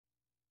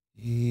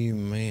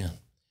Amen.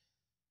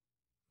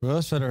 For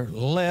us that are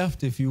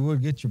left, if you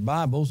would get your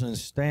Bibles and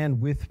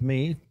stand with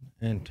me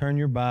and turn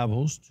your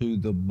Bibles to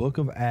the book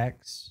of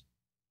Acts,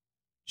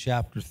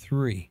 chapter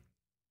 3.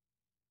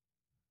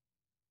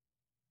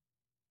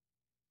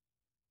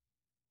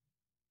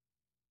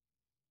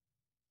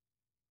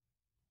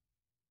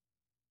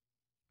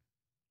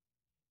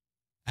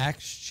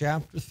 Acts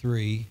chapter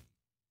 3,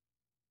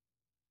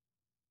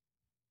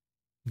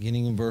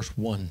 beginning in verse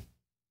 1.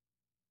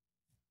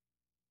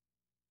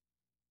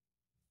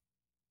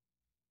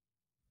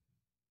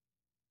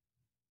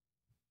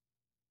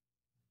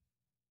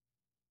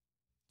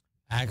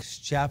 Acts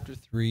chapter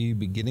 3,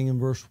 beginning in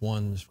verse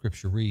 1, the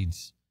scripture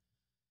reads,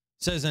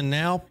 it says, "And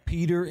now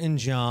Peter and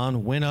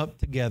John went up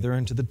together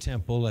into the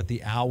temple at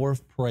the hour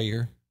of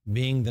prayer,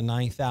 being the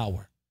 9th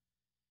hour.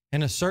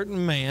 And a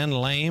certain man,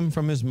 lame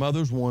from his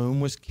mother's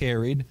womb, was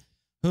carried,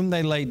 whom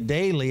they laid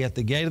daily at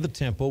the gate of the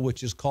temple,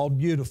 which is called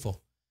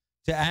Beautiful,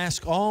 to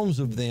ask alms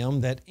of them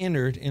that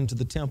entered into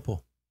the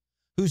temple,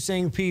 who,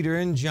 seeing Peter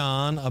and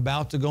John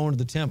about to go into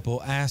the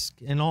temple,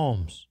 asked an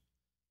alms.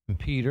 And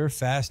Peter,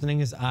 fastening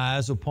his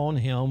eyes upon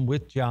him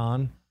with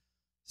John,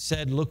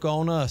 said, Look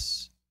on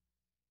us.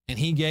 And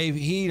he gave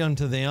heed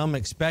unto them,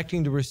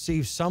 expecting to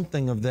receive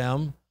something of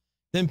them.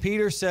 Then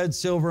Peter said,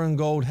 Silver and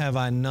gold have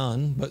I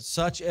none, but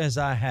such as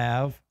I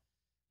have,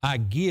 I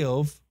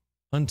give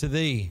unto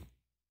thee.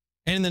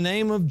 And in the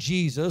name of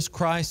Jesus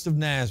Christ of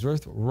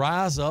Nazareth,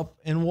 rise up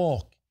and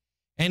walk.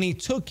 And he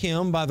took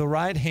him by the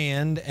right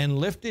hand and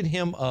lifted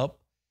him up.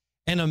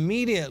 And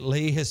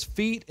immediately his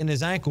feet and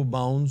his ankle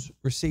bones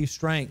received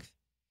strength.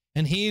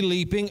 And he,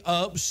 leaping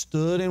up,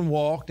 stood and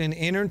walked and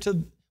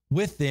entered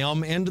with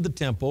them into the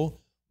temple,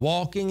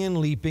 walking and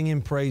leaping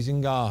and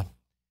praising God.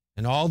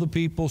 And all the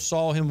people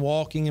saw him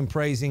walking and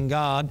praising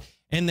God,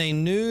 and they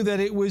knew that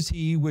it was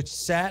he which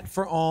sat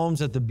for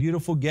alms at the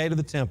beautiful gate of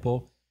the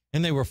temple,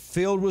 and they were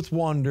filled with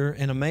wonder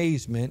and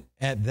amazement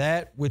at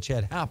that which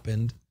had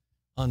happened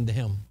unto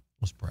him."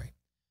 Let's pray.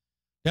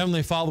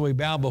 Heavenly Father, we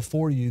bow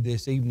before you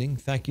this evening,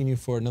 thanking you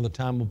for another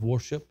time of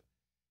worship.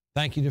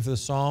 Thanking you for the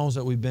songs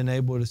that we've been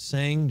able to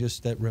sing,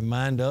 just that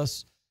remind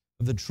us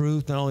of the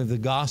truth, not only of the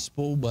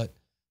gospel, but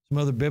some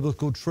other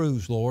biblical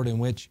truths, Lord, in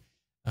which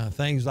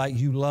things like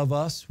you love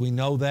us. We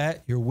know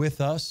that. You're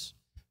with us.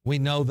 We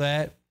know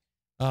that.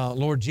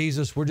 Lord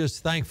Jesus, we're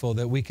just thankful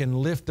that we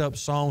can lift up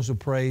songs of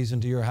praise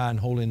into your high and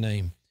holy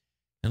name.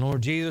 And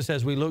Lord Jesus,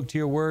 as we look to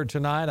your word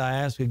tonight, I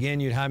ask again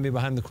you'd hide me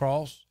behind the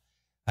cross.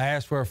 I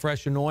ask for a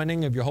fresh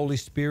anointing of your Holy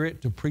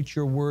Spirit to preach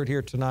your word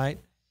here tonight.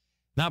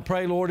 And I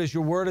pray, Lord, as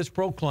your word is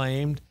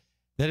proclaimed,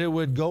 that it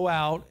would go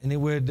out and it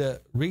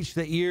would reach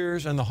the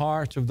ears and the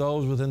hearts of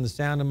those within the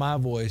sound of my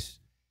voice.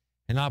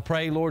 And I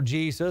pray, Lord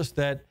Jesus,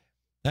 that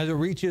as it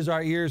reaches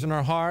our ears and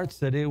our hearts,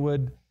 that it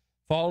would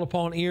fall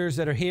upon ears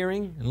that are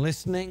hearing and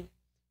listening,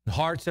 and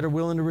hearts that are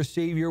willing to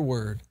receive your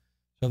word.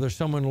 So if there's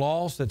someone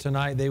lost, that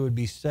tonight they would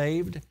be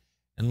saved.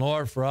 And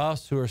Lord, for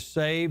us who are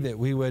saved, that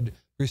we would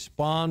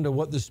respond to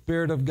what the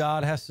Spirit of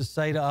God has to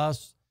say to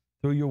us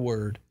through your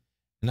word.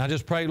 And I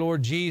just pray,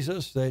 Lord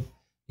Jesus, that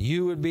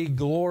you would be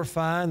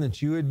glorified,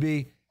 that you would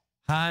be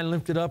high and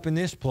lifted up in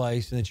this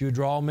place, and that you would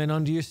draw men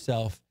unto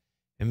yourself.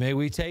 And may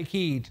we take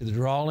heed to the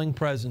drawing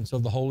presence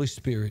of the Holy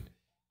Spirit.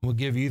 And we'll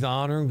give you the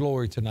honor and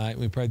glory tonight.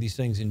 We pray these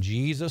things in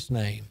Jesus'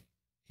 name.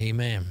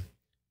 Amen.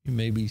 You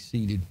may be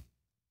seated.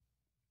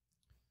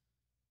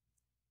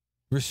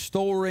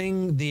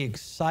 Restoring the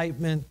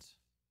excitement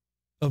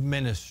of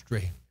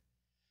ministry.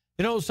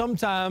 You know,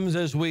 sometimes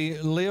as we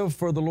live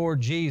for the Lord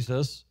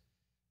Jesus,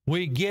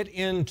 we get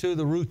into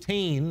the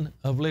routine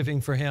of living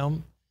for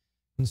him.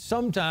 And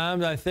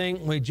sometimes I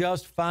think we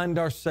just find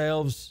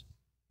ourselves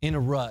in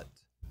a rut.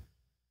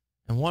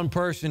 And one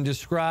person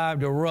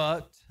described a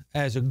rut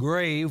as a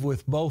grave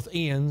with both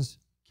ends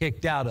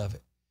kicked out of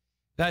it.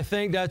 And I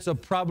think that's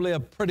probably a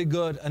pretty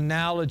good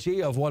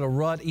analogy of what a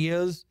rut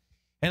is.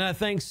 And I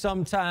think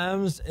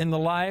sometimes in the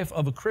life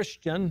of a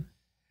Christian,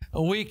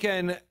 we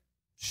can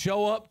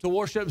show up to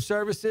worship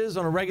services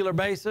on a regular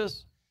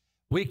basis.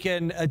 We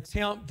can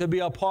attempt to be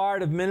a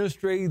part of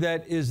ministry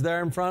that is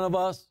there in front of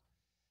us.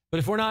 But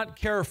if we're not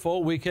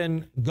careful, we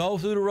can go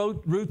through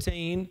the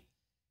routine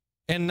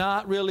and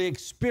not really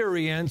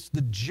experience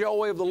the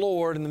joy of the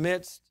Lord in the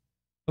midst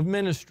of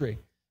ministry.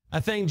 I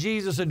think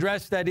Jesus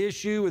addressed that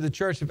issue with the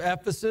church of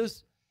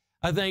Ephesus.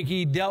 I think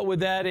he dealt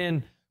with that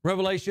in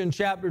Revelation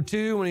chapter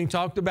 2 when he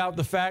talked about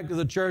the fact that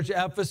the church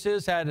of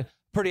Ephesus had a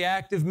pretty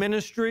active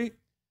ministry.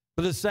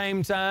 But at the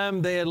same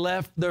time, they had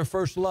left their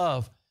first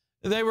love.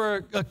 They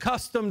were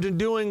accustomed to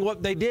doing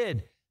what they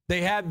did. They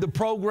had the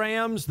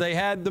programs, they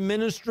had the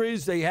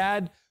ministries, they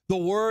had the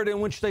word in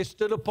which they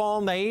stood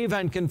upon. They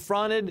even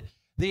confronted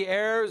the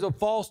errors of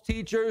false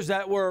teachers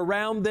that were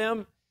around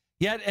them.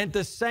 Yet at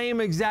the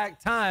same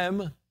exact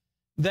time,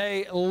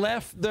 they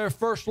left their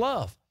first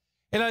love.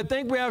 And I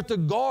think we have to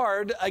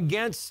guard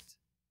against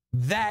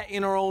that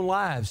in our own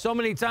lives. So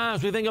many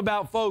times we think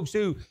about folks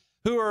who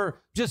are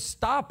just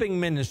stopping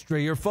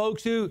ministry, or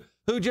folks who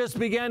just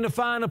began to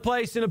find a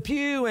place in a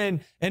pew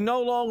and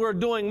no longer are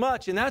doing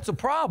much. And that's a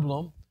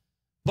problem.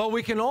 But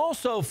we can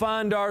also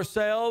find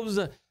ourselves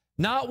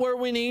not where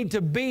we need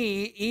to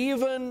be,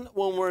 even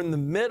when we're in the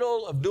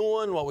middle of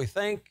doing what we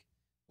think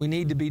we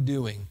need to be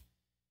doing.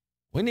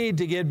 We need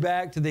to get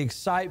back to the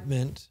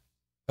excitement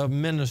of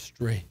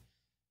ministry.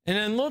 And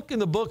then look in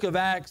the book of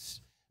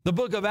Acts. The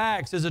book of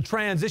Acts is a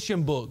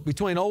transition book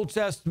between Old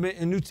Testament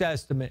and New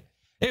Testament.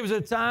 It was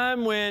a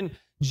time when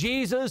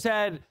Jesus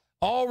had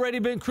already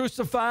been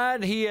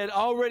crucified. He had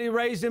already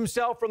raised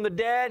himself from the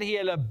dead. He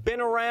had been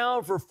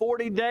around for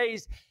 40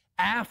 days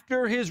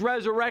after his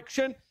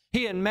resurrection.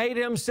 He had made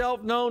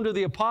himself known to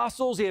the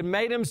apostles. He had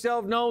made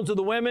himself known to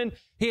the women.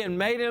 He had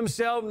made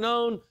himself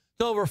known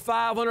to over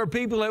 500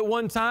 people at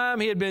one time.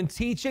 He had been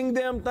teaching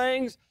them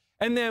things.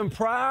 And then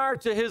prior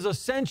to his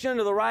ascension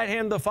to the right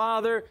hand of the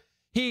Father,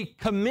 he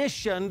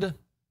commissioned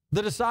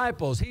the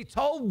disciples. He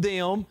told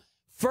them,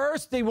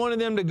 first, he wanted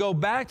them to go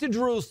back to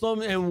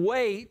Jerusalem and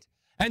wait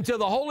until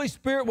the Holy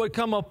Spirit would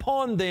come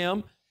upon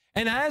them.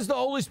 And as the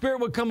Holy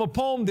Spirit would come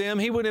upon them,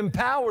 he would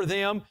empower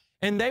them,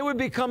 and they would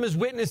become his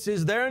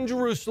witnesses there in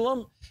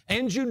Jerusalem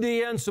and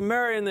Judea and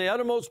Samaria and the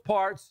uttermost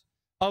parts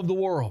of the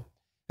world.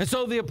 And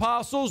so the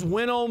apostles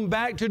went on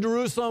back to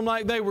Jerusalem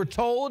like they were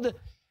told,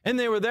 and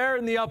they were there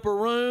in the upper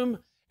room.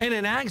 And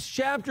in Acts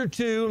chapter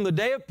 2, on the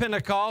day of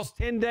Pentecost,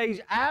 10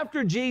 days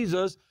after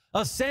Jesus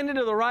ascended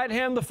to the right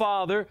hand of the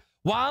Father,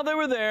 while they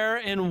were there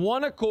in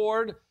one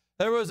accord,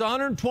 there was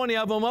 120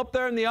 of them up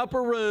there in the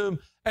upper room,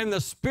 and the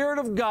Spirit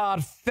of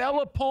God fell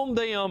upon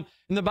them.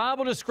 And the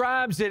Bible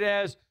describes it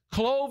as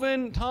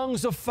cloven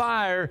tongues of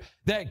fire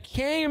that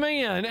came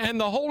in, and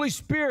the Holy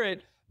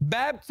Spirit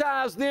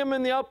baptized them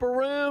in the upper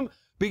room,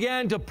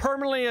 began to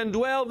permanently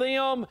indwell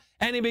them,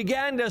 and he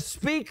began to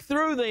speak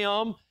through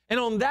them. And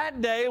on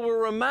that day,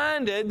 we're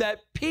reminded that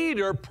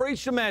Peter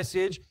preached a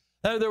message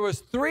that there was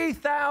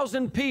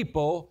 3,000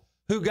 people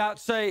who got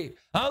saved.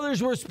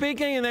 Others were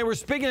speaking, and they were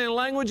speaking in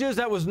languages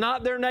that was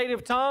not their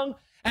native tongue.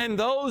 And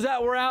those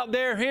that were out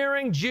there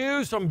hearing,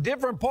 Jews from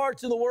different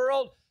parts of the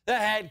world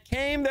that had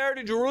came there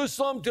to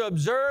Jerusalem to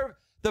observe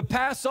the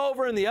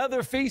Passover and the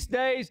other feast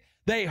days,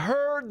 they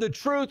heard the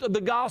truth of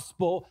the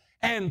gospel,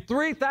 and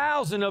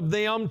 3,000 of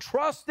them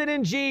trusted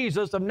in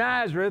Jesus of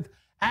Nazareth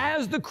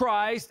as the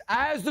Christ,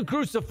 as the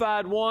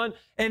crucified one,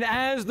 and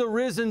as the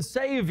risen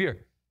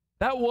Savior.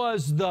 That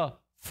was the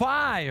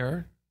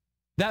fire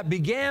that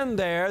began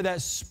there,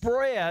 that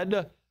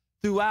spread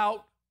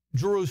throughout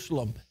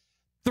Jerusalem.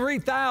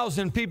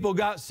 3,000 people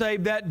got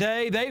saved that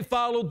day. They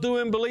followed through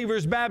in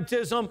believers'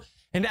 baptism.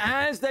 And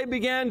as they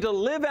began to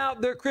live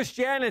out their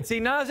Christianity,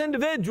 not as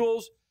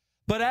individuals,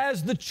 but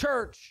as the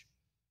church,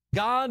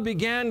 God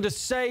began to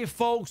save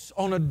folks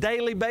on a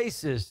daily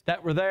basis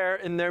that were there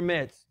in their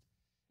midst.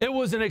 It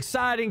was an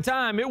exciting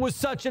time. It was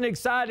such an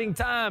exciting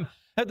time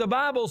that the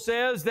Bible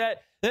says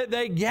that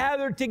they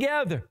gathered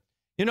together.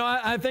 You know,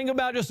 I think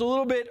about just a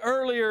little bit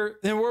earlier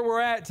than where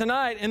we're at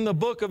tonight in the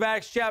book of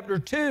Acts chapter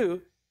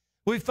 2.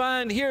 We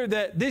find here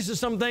that these are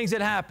some things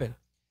that happened.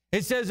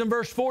 It says in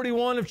verse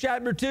 41 of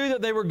chapter 2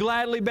 that they were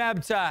gladly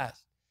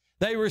baptized.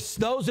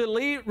 Those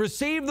that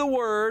received the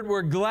word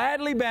were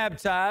gladly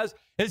baptized.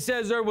 It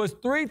says there was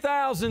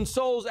 3,000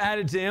 souls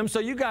added to them. So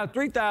you got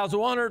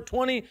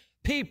 3,120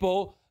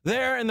 people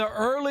there in the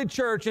early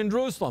church in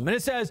Jerusalem. And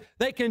it says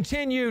they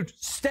continued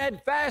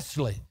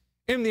steadfastly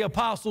in the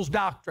apostles'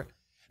 doctrine.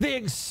 The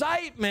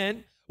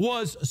excitement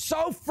was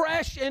so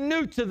fresh and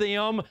new to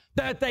them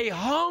that they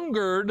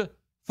hungered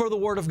for the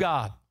Word of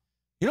God.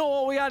 You know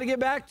what we got to get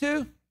back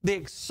to? The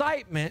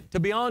excitement to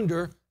be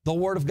under the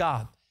Word of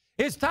God.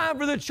 It's time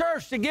for the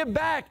church to get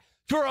back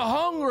to a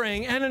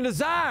hungering and a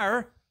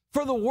desire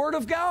for the Word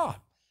of God.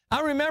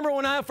 I remember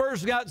when I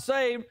first got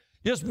saved,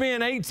 just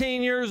being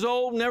 18 years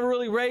old, never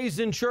really raised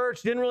in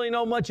church, didn't really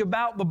know much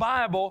about the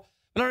Bible.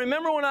 But I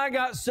remember when I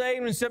got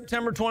saved in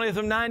September 20th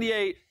of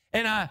 98,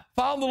 and I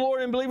followed the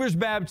Lord in believer's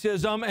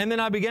baptism, and then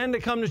I began to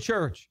come to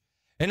church.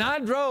 And I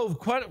drove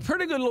quite a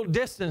pretty good little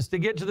distance to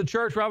get to the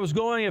church where I was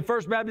going at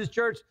First Baptist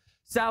Church,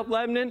 South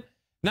Lebanon.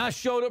 And I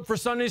showed up for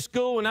Sunday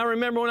school, and I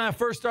remember when I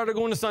first started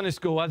going to Sunday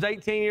school. I was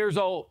 18 years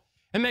old.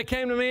 And they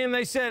came to me and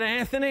they said,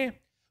 "Anthony,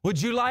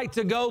 would you like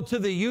to go to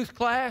the youth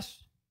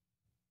class?"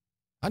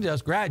 I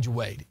just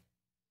graduated.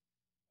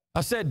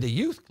 I said, "The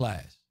youth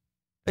class?"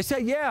 They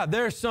said, "Yeah,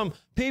 there's some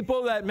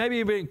people that maybe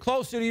have been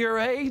closer to your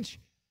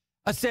age."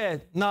 I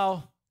said,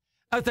 "No,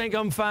 I think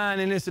I'm fine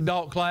in this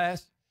adult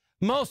class."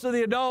 Most of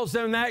the adults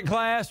in that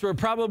class were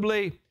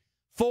probably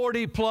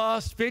 40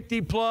 plus, 50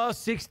 plus,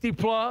 60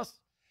 plus.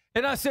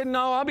 And I said,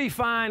 "No, I'll be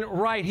fine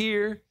right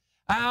here."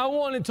 I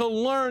wanted to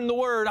learn the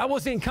Word. I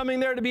wasn't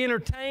coming there to be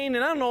entertained,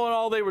 and I don't know what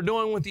all they were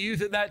doing with the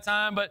youth at that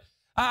time, but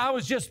I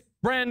was just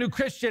brand new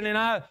Christian, and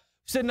I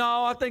said,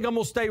 "No, I think I'm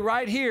going to stay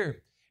right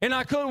here." And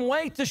I couldn't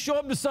wait to show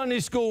up to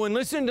Sunday school and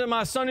listen to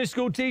my Sunday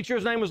school teacher.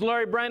 His name was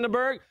Larry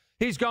Brandenburg.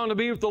 He's gone to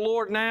be with the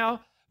Lord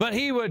now. But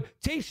he would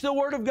teach the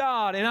Word of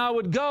God, and I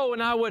would go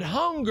and I would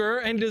hunger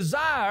and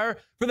desire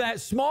for that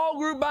small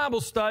group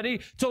Bible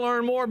study to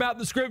learn more about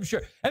the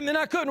Scripture. And then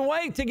I couldn't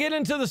wait to get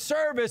into the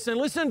service and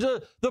listen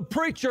to the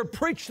preacher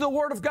preach the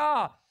Word of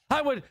God.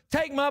 I would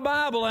take my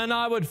Bible and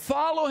I would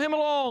follow him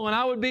along, and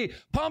I would be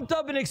pumped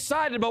up and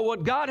excited about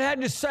what God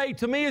had to say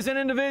to me as an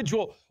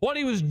individual, what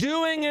he was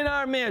doing in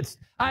our midst.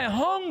 I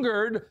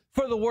hungered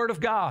for the Word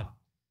of God.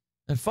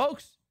 And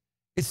folks,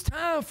 it's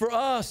time for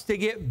us to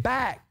get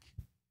back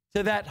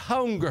to that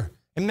hunger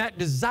and that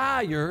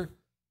desire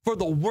for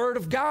the Word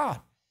of God.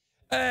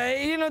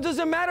 It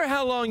doesn't matter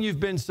how long you've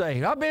been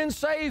saved. I've been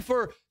saved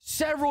for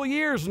several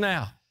years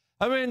now.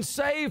 I've been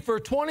saved for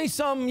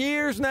 20-some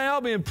years now.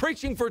 I've been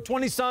preaching for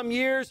 20-some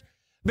years.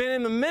 Been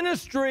in the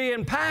ministry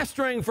and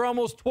pastoring for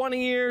almost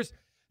 20 years.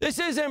 This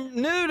isn't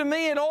new to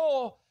me at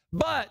all,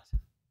 but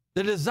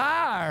the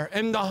desire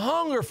and the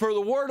hunger for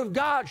the Word of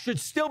God should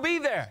still be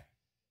there.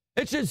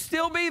 It should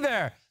still be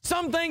there.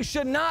 Some things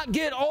should not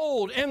get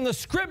old, and the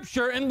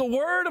Scripture and the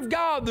Word of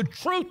God, the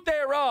truth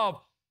thereof,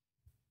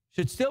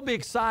 should still be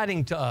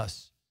exciting to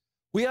us.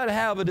 We ought to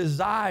have a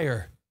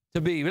desire to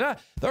be. The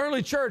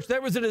early church,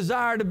 there was a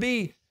desire to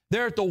be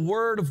there at the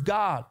Word of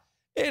God.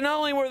 And not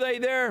only were they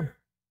there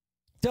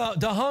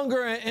to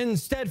hunger and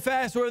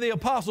steadfast for the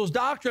apostles'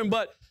 doctrine,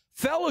 but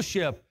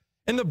fellowship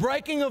and the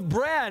breaking of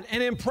bread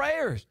and in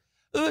prayers.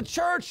 The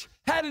church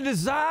had a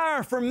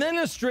desire for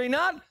ministry,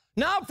 not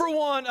for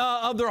one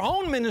of their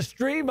own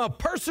ministry, but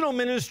personal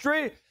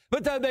ministry,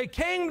 but that they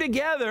came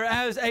together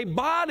as a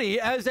body,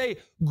 as a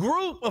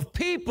group of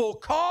people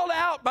called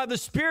out by the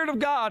Spirit of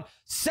God,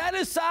 set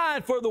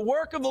aside for the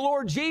work of the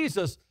Lord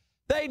Jesus.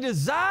 They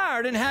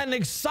desired and had an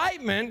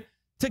excitement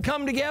to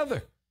come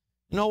together.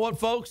 You know what,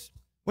 folks?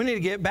 We need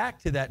to get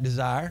back to that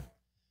desire.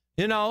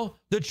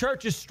 The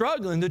church is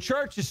struggling. The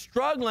church is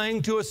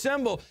struggling to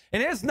assemble.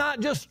 And it's not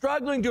just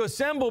struggling to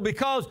assemble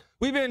because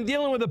we've been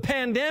dealing with a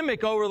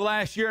pandemic over the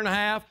last year and a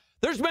half.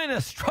 There's been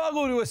a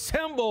struggle to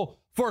assemble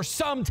for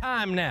some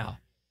time now.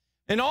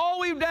 And all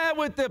we've done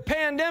with the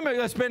pandemic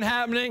that's been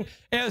happening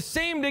is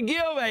seem to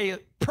give a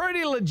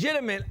pretty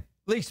legitimate, at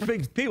least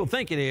people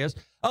think it is,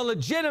 a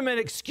legitimate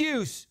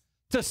excuse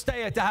to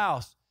stay at the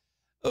house.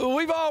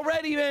 We've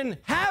already been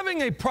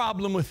having a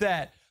problem with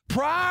that.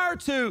 Prior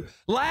to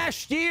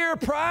last year,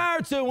 prior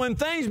to when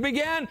things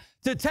began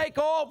to take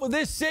off with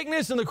this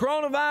sickness and the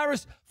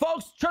coronavirus,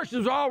 folks,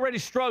 churches were already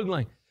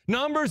struggling.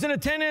 Numbers in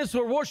attendance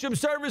or worship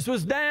service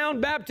was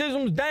down,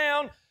 baptisms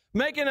down,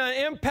 making an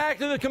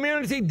impact in the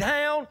community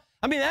down.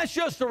 I mean, that's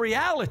just a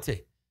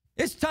reality.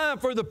 It's time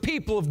for the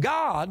people of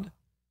God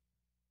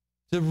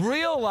to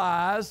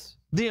realize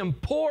the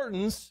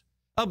importance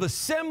of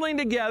assembling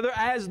together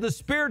as the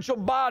spiritual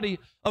body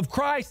of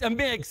Christ and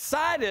being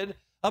excited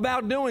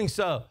about doing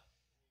so.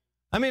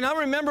 I mean, I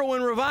remember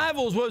when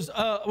revivals was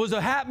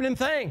a happening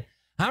thing.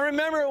 I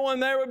remember when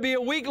there would be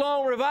a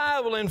week-long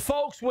revival and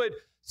folks would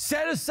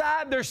set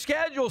aside their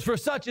schedules for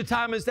such a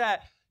time as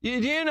that. Do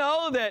you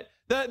know that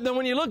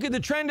when you look at the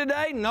trend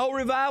today, no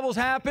revivals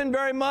happen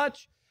very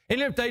much? And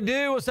if they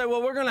do, we'll say,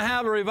 well, we're going to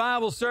have a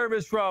revival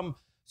service from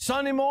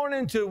Sunday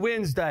morning to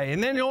Wednesday.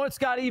 And then,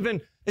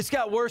 it's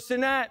got worse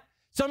than that.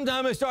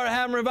 Sometimes they started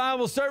having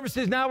revival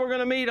services. Now we're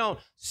going to meet on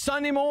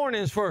Sunday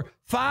mornings for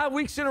 5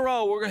 weeks in a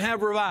row. We're going to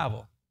have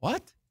revival.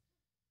 What?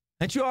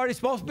 Ain't you already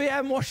supposed to be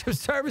having worship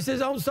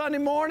services on Sunday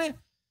morning?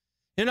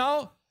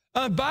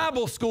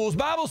 Bible schools.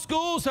 Bible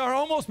schools are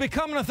almost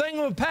becoming a thing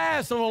of the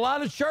past in a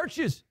lot of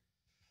churches.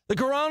 The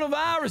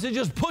coronavirus has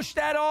just pushed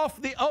that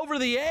over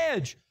the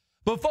edge.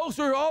 But folks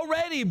are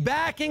already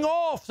backing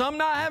off. Some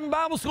not having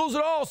Bible schools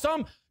at all.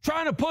 Some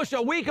trying to push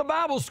a week of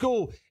Bible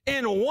school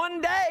in one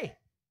day.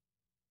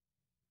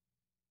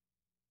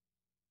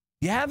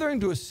 Gathering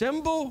to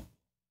assemble.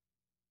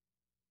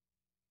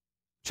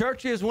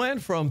 Churches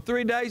went from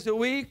 3 days a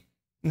week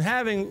and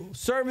having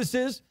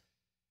services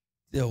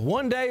to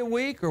 1 day a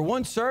week or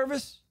one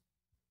service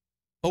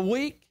a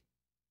week.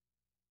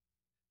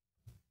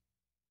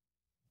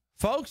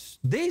 Folks,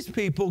 these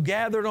people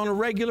gathered on a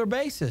regular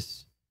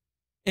basis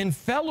in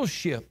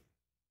fellowship,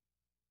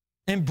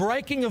 in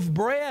breaking of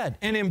bread,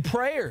 and in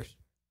prayers.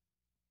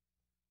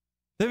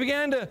 They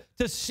began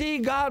to see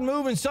God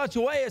move in such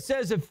a way, it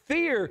says that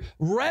fear,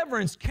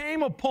 reverence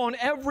came upon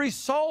every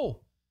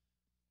soul.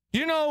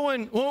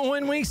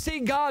 When we see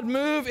God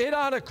move, it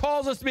ought to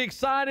cause us to be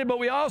excited, but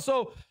we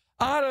also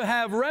ought to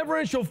have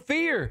reverential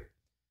fear.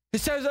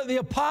 It says that the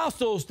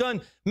apostles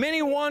done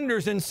many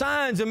wonders and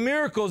signs and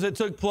miracles that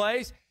took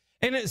place.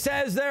 And it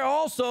says there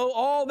also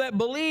all that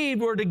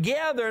believed were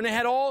together and they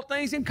had all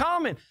things in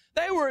common.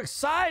 They were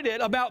excited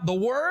about the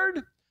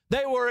Word.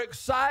 They were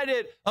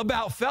excited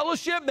about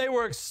fellowship. They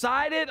were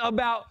excited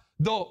about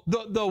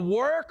the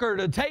work or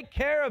to take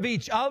care of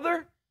each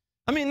other.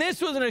 I mean,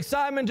 this was an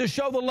excitement to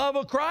show the love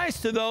of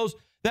Christ to those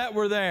that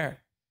were there.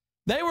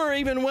 They were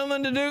even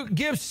willing to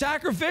give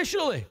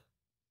sacrificially. It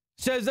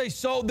says they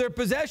sold their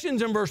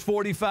possessions in verse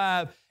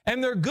 45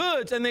 and their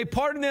goods, and they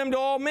parted them to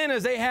all men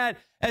as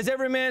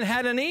every man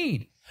had a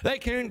need. They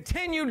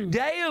continued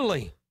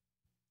daily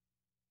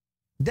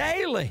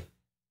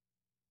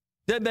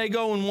did they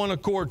go in one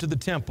accord to the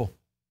temple,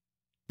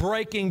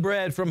 breaking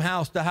bread from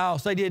house to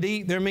house. They did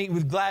eat their meat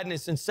with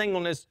gladness and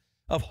singleness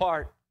of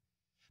heart.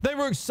 They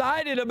were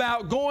excited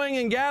about going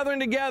and gathering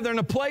together in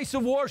a place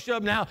of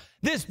worship. Now,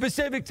 this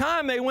specific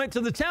time, they went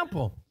to the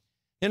temple,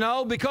 you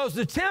know, because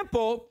the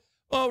temple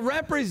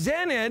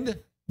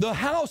represented the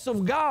house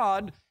of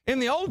God in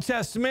the Old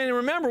Testament. And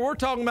remember, we're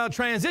talking about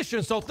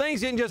transition, so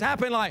things didn't just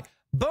happen like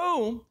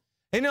boom.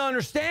 They didn't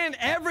understand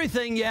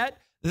everything yet.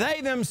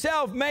 They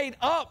themselves made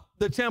up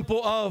the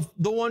temple of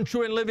the one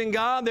true and living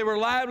God. They were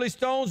lively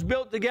stones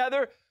built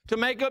together to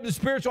make up the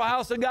spiritual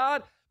house of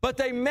God. But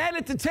they met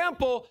at the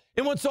temple,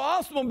 and what's so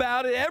awesome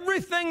about it,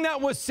 everything that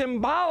was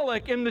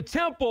symbolic in the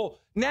temple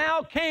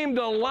now came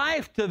to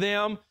life to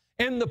them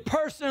in the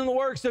person and the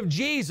works of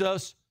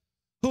Jesus,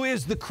 who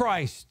is the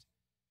Christ.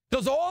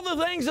 Because all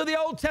the things of the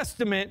Old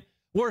Testament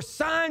were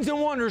signs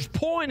and wonders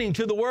pointing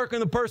to the work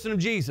and the person of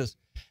Jesus.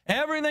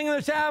 Everything in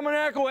the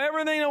tabernacle,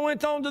 everything that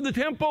went on to the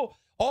temple,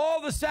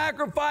 all the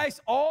sacrifice,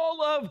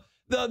 all of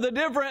the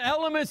different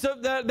elements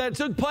that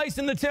took place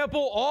in the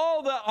temple,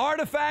 all the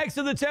artifacts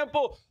of the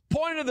temple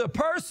pointed to the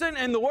person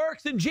and the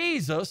works of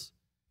Jesus.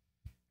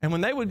 And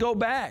when they would go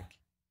back,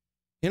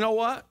 you know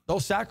what?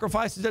 Those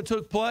sacrifices that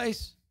took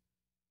place,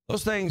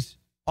 those things,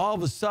 all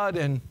of a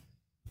sudden,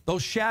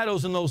 those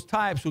shadows and those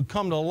types would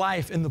come to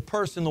life in the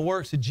person, the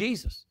works of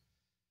Jesus.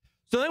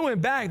 So they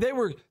went back. They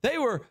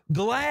were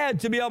glad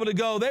to be able to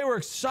go. They were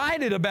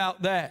excited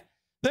about that.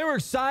 They were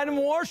excited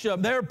in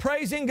worship. They were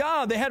praising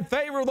God. They had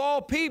favor with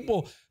all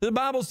people. The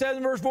Bible says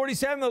in verse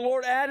 47, the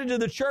Lord added to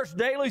the church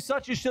daily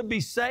such as should be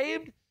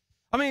saved.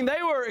 I mean,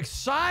 they were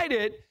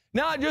excited,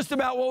 not just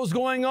about what was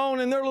going on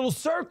in their little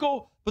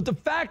circle, but the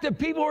fact that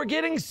people were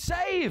getting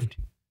saved.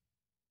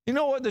 You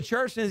know what the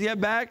church needs to get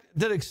back?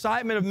 That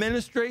excitement of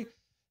ministry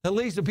that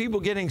leads to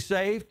people getting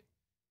saved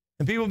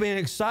and people being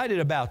excited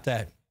about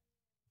that.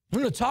 I'm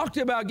going to talk to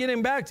you about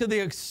getting back to the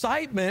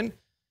excitement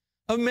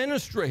of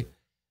ministry.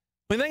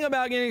 When we think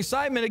about getting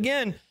excitement,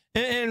 again,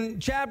 in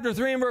chapter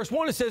 3 and verse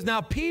 1, it says,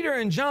 now Peter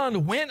and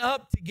John went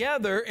up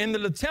together into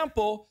the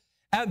temple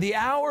at the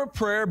hour of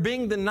prayer,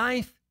 being the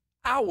 9th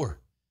hour.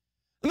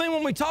 I mean,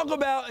 when we talk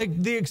about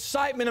the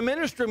excitement of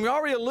ministry, we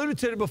already alluded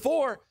to it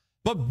before,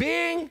 but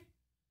being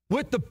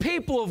with the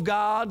people of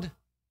God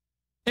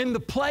in the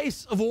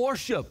place of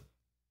worship.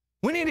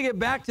 We need to get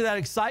back to that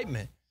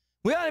excitement.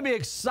 We ought to be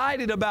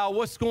excited about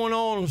what's going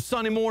on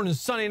Sunday mornings,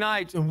 Sunday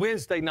nights, and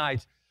Wednesday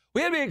nights.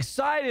 We ought to be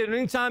excited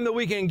anytime that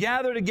we can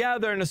gather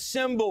together and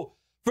assemble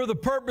for the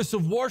purpose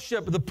of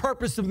worship, the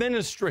purpose of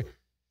ministry.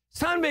 It's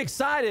time to be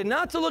excited,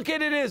 not to look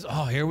at it as,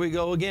 oh, here we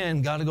go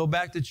again. Got to go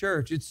back to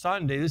church. It's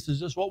Sunday. This is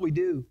just what we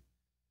do.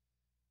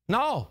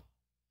 No.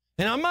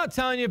 And I'm not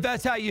telling you if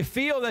that's how you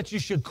feel that you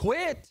should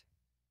quit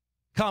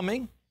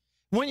coming.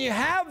 When you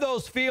have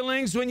those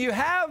feelings, when you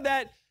have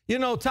that,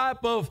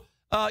 type of,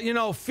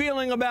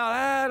 feeling about,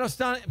 I'm just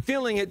not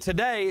feeling it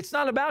today. It's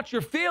not about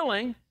your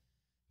feeling.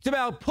 It's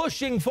about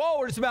pushing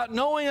forward. It's about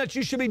knowing that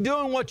you should be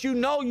doing what you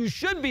know you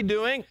should be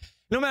doing,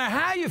 no matter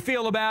how you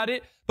feel about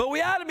it. But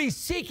we ought to be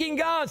seeking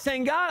God,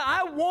 saying, God,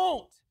 I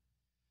want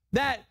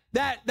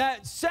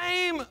that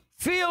same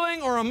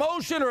feeling or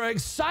emotion or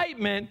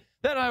excitement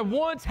that I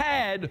once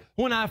had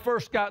when I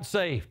first got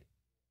saved.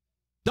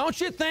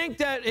 Don't you think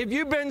that if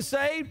you've been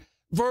saved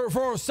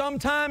for some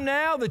time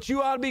now, that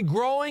you ought to be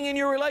growing in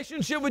your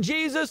relationship with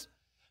Jesus?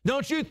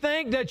 Don't you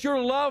think that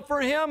your love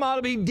for Him ought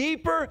to be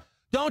deeper?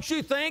 Don't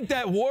you think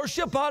that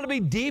worship ought to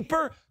be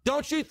deeper?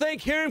 Don't you think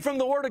hearing from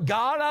the Word of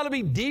God ought to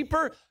be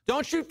deeper?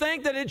 Don't you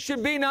think that it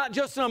should be not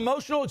just an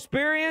emotional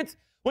experience?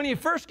 When you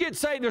first get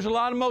saved, there's a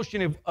lot of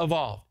emotion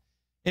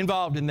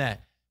involved in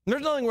that. And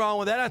there's nothing wrong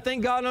with that. I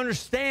think God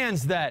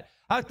understands that.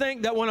 I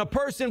think that when a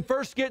person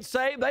first gets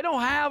saved, they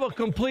don't have a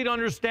complete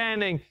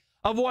understanding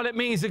of what it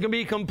means to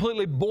be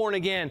completely born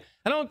again.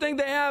 I don't think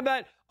they have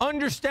that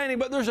understanding,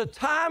 but there's a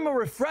time of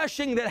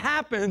refreshing that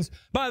happens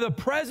by the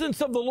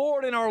presence of the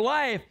Lord in our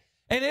life.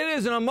 And it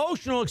is an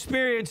emotional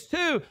experience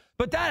too,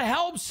 but that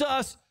helps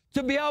us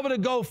to be able to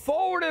go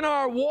forward in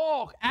our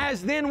walk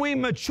as then we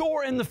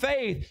mature in the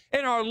faith.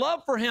 And our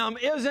love for Him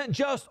isn't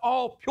just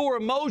all pure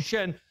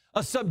emotion,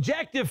 a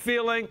subjective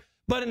feeling,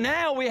 but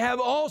now we have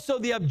also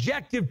the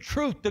objective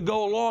truth to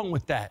go along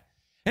with that.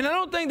 And I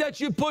don't think that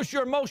you push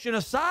your emotion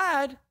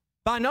aside,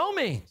 by no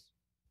means.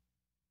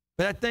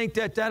 But I think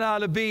that ought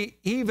to be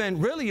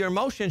really your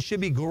emotion should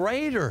be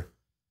greater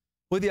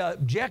with the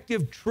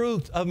objective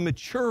truth of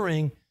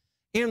maturing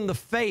in the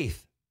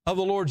faith of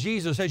the Lord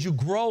Jesus as you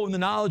grow in the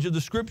knowledge of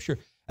the Scripture,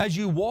 as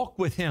you walk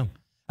with Him,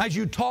 as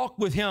you talk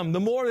with Him, the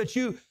more that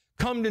you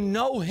come to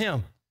know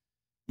Him.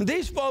 And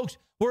these folks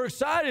were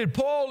excited.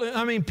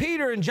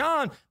 Peter and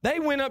John, they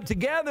went up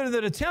together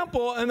to the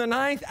temple in the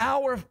 9th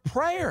hour of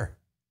prayer.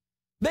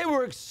 They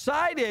were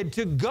excited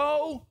to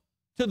go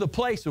to the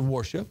place of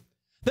worship.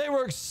 They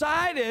were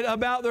excited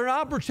about their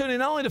opportunity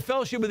not only to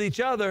fellowship with each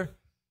other,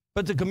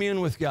 but to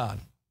commune with God.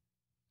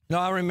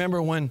 I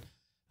remember when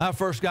I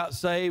first got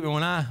saved, and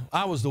when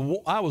I was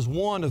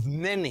one of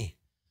many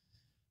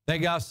that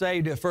got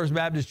saved at First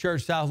Baptist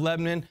Church, South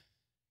Lebanon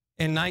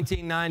in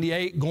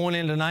 1998, going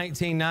into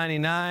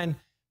 1999.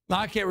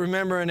 I can't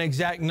remember an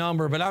exact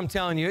number, but I'm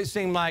telling you, it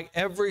seemed like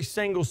every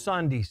single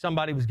Sunday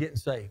somebody was getting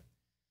saved.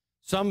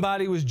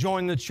 Somebody was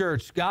joining the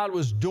church. God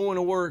was doing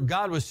a work.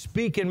 God was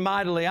speaking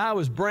mightily. I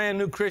was a brand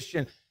new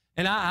Christian.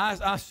 And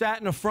I sat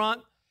in the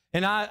front,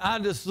 and I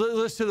just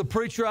listened to the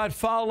preacher. I'd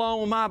follow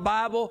along with my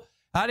Bible.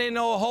 I didn't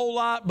know a whole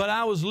lot, but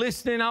I was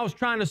listening. I was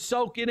trying to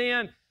soak it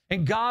in,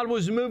 and God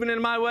was moving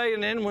in my way.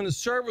 And then when the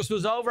service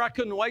was over, I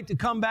couldn't wait to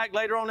come back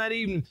later on that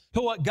evening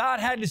to what God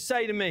had to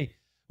say to me.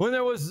 When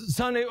there was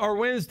Sunday or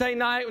Wednesday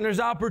night, when there's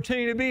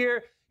opportunity to be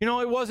here, you know,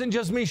 it wasn't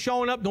just me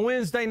showing up to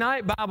Wednesday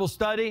night Bible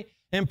study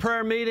and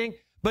prayer meeting,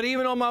 but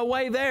even on my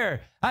way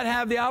there, I'd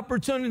have the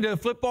opportunity to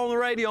flip on the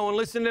radio and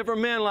listen to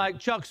different men like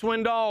Chuck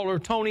Swindoll or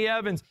Tony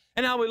Evans.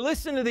 And I would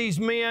listen to these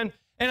men,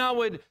 and I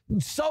would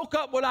soak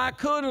up what I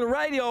could on the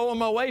radio on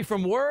my way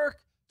from work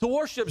to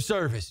worship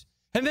service.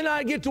 And then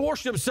I'd get to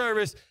worship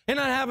service, and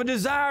I'd have a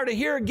desire to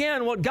hear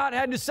again what God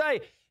had to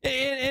say.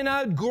 And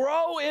I'd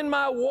grow in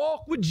my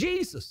walk with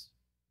Jesus.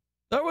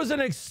 There was an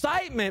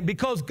excitement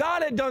because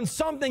God had done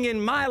something in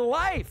my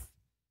life.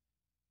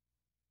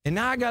 And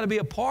now I got to be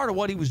a part of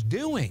what he was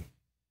doing.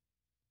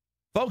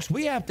 Folks,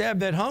 we have to have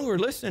that hunger.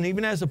 Listen,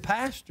 even as a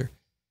pastor,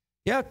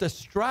 you have to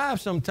strive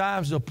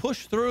sometimes to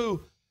push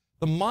through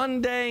the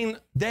mundane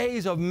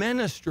days of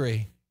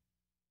ministry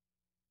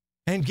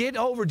and get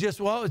over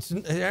just, well, it's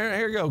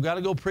here you go, got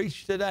to go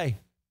preach today.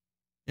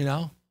 You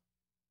know,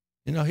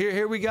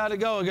 here we got to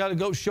go. I got to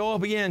go show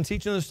up again,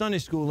 teaching the Sunday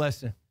school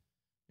lesson.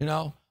 You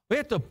know, we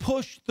have to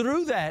push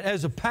through that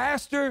as a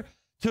pastor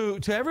to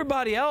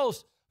everybody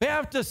else. We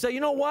have to say,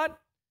 you know what?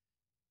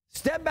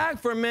 Step back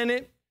for a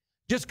minute.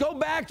 Just go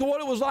back to what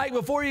it was like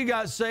before you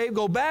got saved.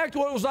 Go back to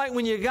what it was like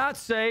when you got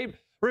saved.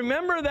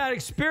 Remember that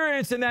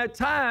experience in that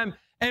time,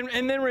 and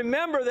then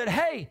remember that,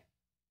 hey,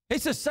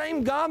 it's the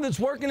same God that's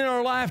working in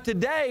our life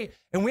today,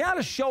 and we ought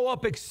to show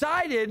up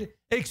excited,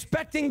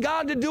 expecting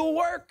God to do a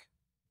work.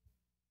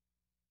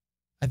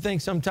 I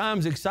think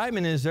sometimes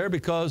excitement is there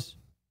because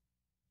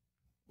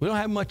we don't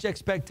have much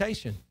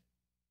expectation,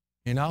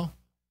 you know.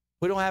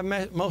 We don't have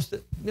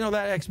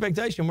that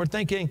expectation. We're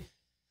thinking,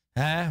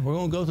 we're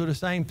going to go through the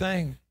same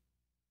thing.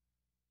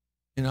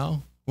 You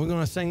know, we're going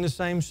to sing the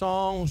same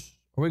songs.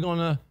 Are we going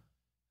to,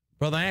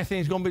 Brother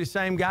Anthony's going to be the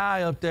same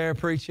guy up there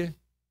preaching,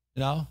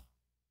 and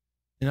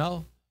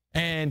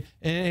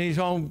he's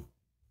going to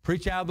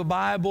preach out of the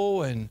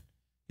Bible, and,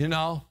 you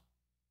know,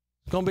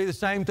 it's going to be the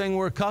same thing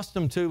we're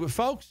accustomed to. But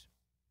folks,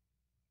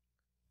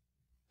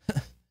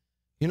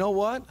 you know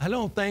what? I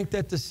don't think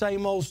that the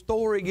same old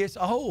story gets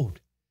old.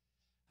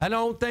 I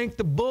don't think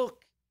the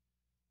book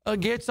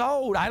gets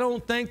old. I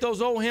don't think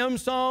those old hymn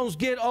songs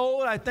get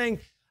old. I think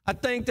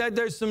that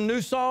there's some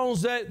new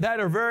songs that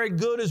are very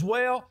good as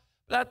well.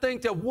 But I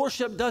think that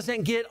worship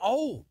doesn't get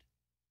old.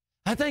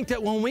 I think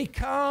that when we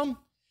come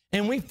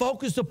and we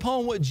focus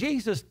upon what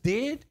Jesus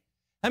did,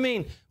 I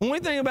mean, when we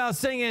think about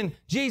singing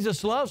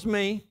Jesus Loves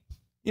Me,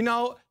 you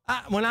know,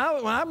 when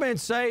I've been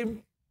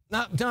saved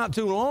not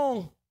too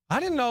long, I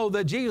didn't know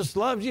that Jesus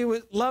Loved Me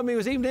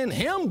was even in the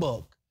hymn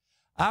book.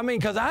 I mean,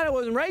 because I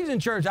wasn't raised in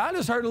church. I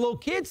just heard a little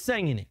kid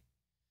singing it.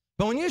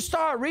 But when you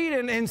start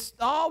reading and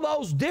all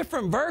those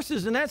different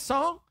verses in that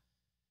song,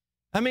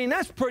 I mean,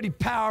 that's a pretty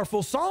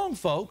powerful song,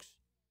 folks.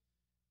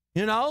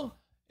 You know,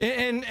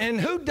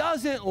 and who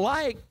doesn't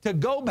like to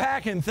go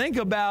back and think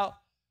about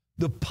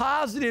the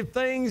positive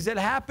things that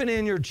happen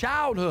in your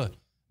childhood?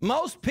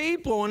 Most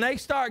people, when they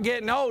start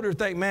getting older,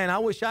 think, man, I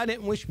wish I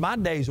didn't wish my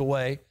days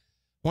away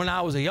when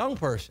I was a young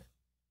person,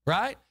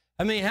 right?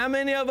 I mean, how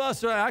many of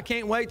us are, I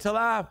can't wait till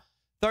I'm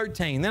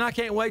 13, then I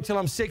can't wait till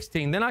I'm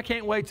 16, then I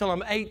can't wait till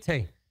I'm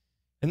 18.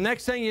 And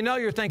next thing you know,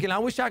 you're thinking, I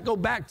wish I could go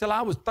back till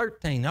I was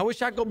 13. I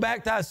wish I could go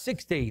back till I was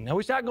 16. I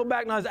wish I could go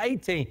back when I was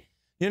 18.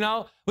 You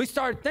know, we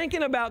start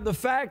thinking about the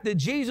fact that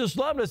Jesus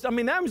loved us. I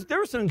mean, there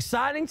were some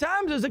exciting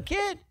times as a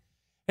kid.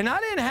 And I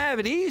didn't have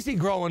it easy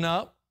growing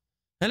up.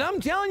 And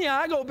I'm telling you,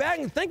 I go back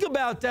and think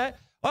about that.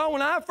 Well,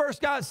 when I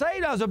first got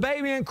saved, I was a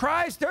baby in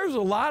Christ. There was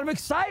a lot of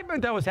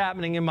excitement that was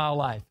happening in my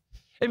life.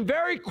 And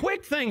very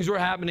quick things were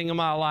happening in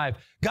my life.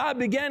 God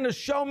began to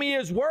show me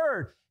his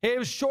word. It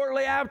was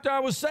shortly after I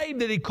was saved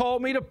that he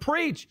called me to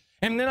preach.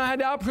 And then I had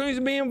the opportunity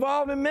to be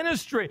involved in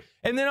ministry.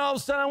 And then all of a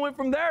sudden I went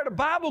from there to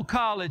Bible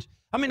college.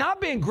 I mean,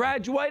 I've been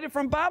graduated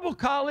from Bible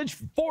college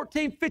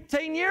 14,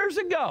 15 years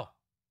ago.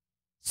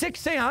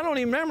 16, I don't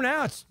even remember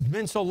now. It's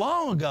been so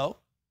long ago.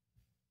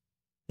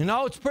 You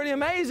know, it's pretty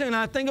amazing.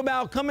 I think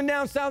about coming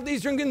down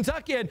southeastern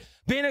Kentucky and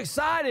being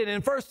excited.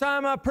 And first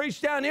time I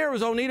preached down here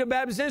was Oneida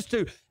Baptist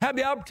Institute. Had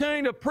the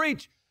opportunity to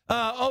preach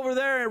over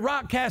there in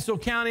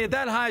Rockcastle County at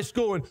that high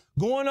school, and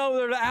going over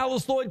there to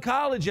Alice Lloyd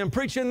College and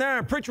preaching there,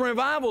 and preaching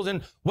revivals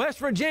in West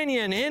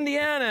Virginia and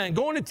Indiana, and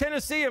going to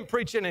Tennessee and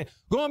preaching, and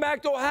going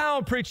back to Ohio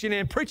and preaching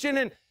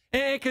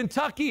in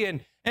Kentucky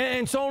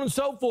and so on and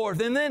so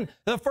forth. And then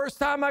the first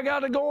time I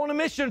got to go on a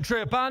mission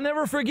trip, I'll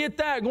never forget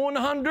that, going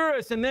to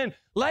Honduras, and then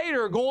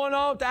later going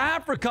off to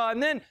Africa,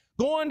 and then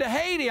going to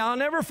Haiti. I'll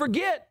never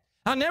forget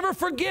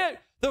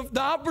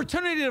the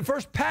opportunity to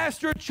first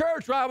pastor a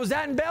church where I was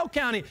at in Bell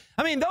County.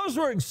 I mean, those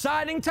were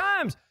exciting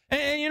times.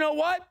 And you know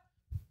what?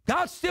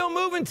 God's still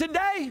moving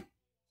today.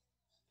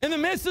 In the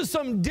midst of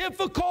some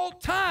difficult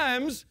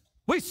times,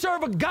 We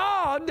serve a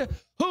God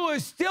who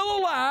is still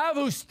alive,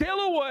 who's still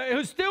away,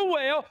 who's still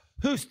well,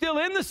 who's still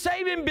in the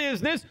saving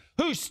business,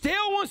 who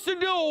still wants to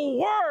do a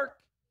work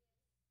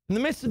in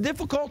the midst of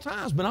difficult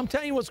times. But I'm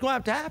telling you what's going to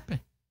have to happen.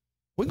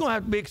 We're going to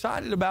have to be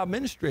excited about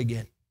ministry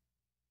again.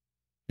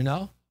 You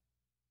know?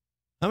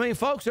 I mean,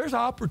 folks, there's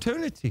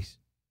opportunities.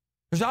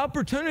 There's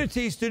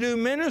opportunities to do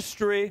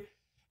ministry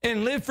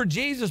and live for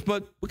Jesus,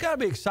 but we got to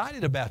be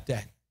excited about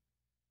that.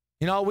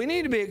 You know, we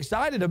need to be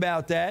excited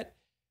about that,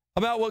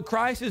 about what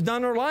Christ has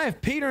done in our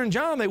life. Peter and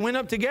John, they went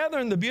up together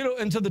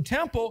into the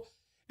temple,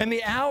 and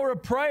the hour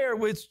of prayer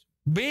was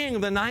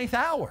being the 9th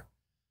hour.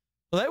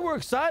 Well, they were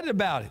excited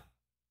about it.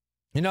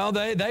 You know,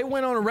 they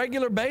went on a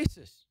regular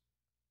basis.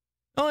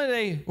 Not only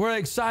they were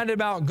excited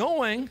about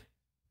going,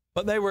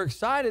 but they were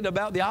excited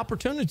about the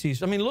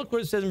opportunities. I mean, look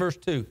what it says in verse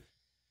 2.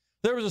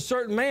 There was a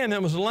certain man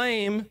that was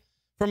lame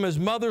from his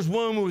mother's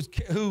womb,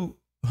 who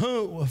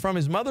from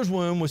his mother's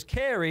womb was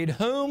carried,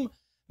 whom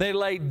they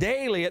laid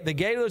daily at the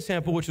gate of the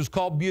temple, which was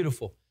called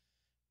Beautiful,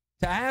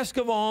 to ask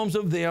of alms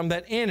of them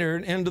that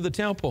entered into the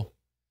temple.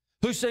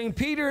 Who, seeing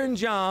Peter and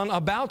John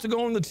about to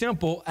go in the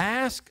temple,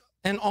 asked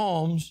an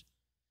alms,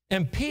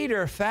 and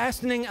Peter,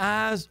 fastening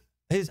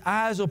his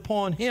eyes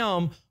upon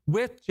him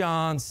with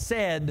John,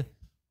 said,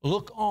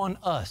 "Look on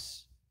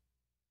us."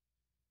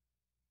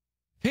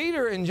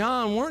 Peter and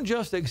John weren't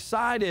just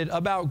excited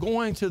about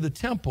going to the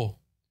temple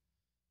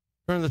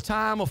during the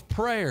time of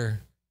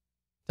prayer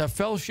to have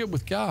fellowship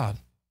with God,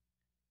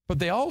 but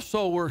they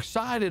also were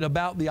excited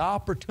about the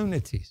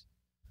opportunities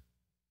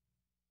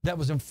that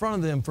was in front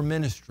of them for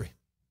ministry.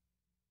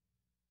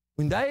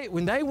 When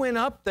they went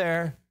up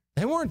there,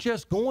 they weren't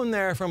just going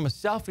there from a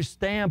selfish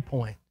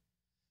standpoint.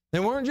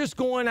 They weren't just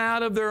going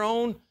out of their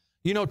own,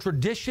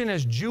 tradition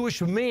as Jewish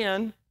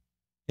men,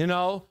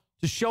 to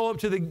show up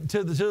to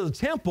the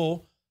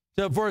temple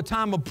for a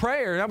time of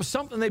prayer. That was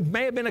something they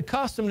may have been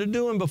accustomed to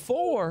doing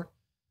before.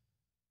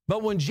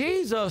 But when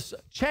Jesus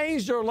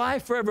changed their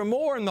life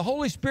forevermore and the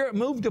Holy Spirit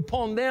moved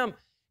upon them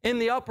in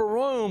the upper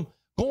room,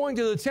 going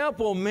to the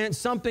temple meant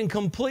something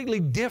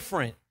completely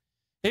different.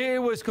 It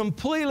was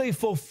completely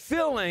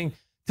fulfilling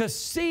to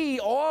see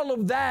all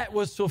of that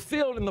was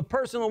fulfilled in the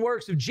personal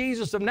works of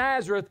Jesus of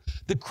Nazareth,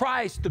 the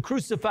Christ, the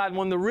crucified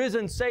one, the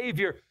risen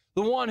Savior,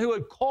 the one who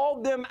had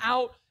called them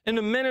out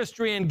into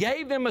ministry and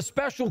gave them a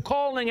special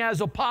calling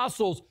as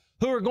apostles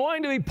who are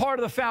going to be part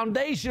of the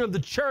foundation of the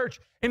church,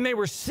 and they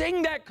were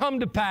seeing that come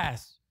to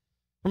pass.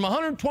 From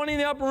 120 in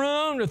the upper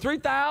room to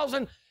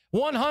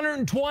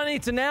 3,120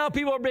 to now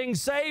people are being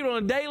saved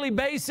on a daily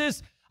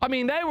basis. I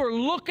mean, they were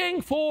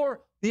looking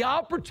for the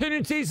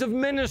opportunities of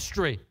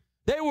ministry.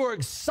 They were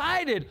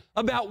excited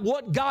about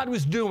what God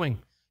was doing.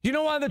 You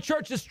know why the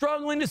church is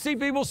struggling to see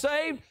people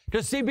saved,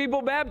 to see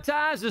people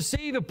baptized, to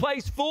see the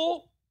place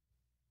full?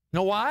 You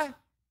know why?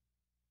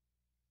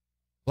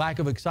 Lack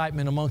of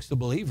excitement amongst the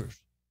believers.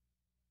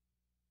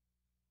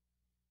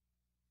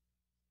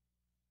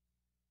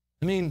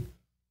 I mean,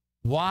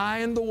 why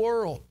in the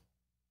world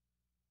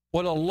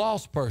would a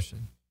lost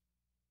person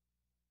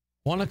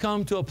want to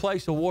come to a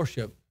place of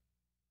worship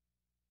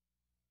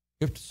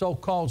if the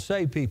so-called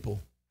saved people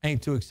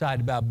ain't too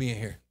excited about being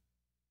here?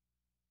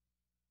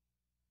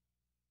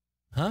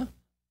 Huh?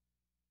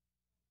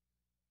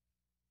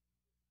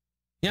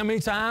 You know how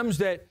many times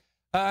that,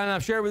 and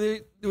I've shared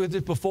with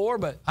this before,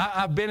 but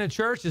I've been in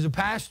church as a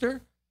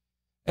pastor,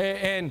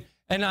 and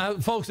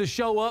folks that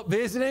show up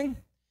visiting,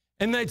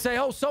 and they'd say,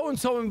 "Oh,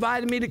 so-and-so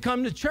invited me to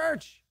come to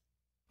church.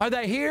 Are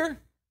they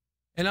here?"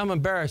 And I'm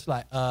embarrassed,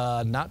 like,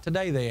 not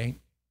today, they ain't.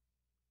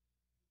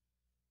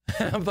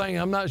 I'm thinking,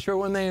 I'm not sure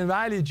when they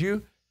invited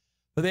you,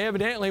 but they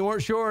evidently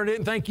weren't sure and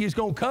didn't think you was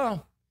going to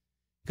come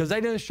because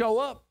they didn't show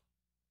up.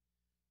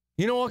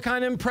 You know what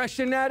kind of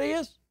impression that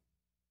is?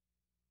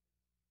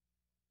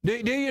 Do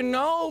you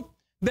know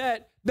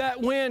that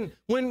when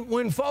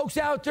folks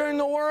out there in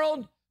the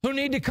world who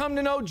need to come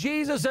to know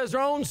Jesus as their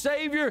own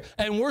Savior,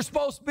 and we're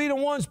supposed to be the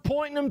ones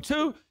pointing them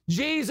to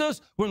Jesus,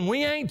 when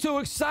we ain't too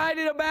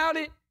excited about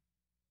it,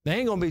 they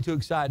ain't going to be too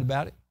excited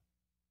about it.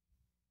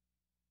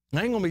 They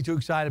ain't going to be too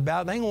excited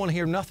about it. They ain't going to want to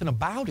hear nothing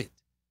about it.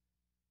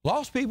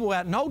 Lost people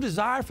have no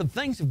desire for the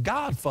things of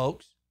God,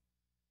 folks.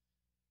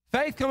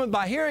 Faith cometh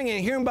by hearing,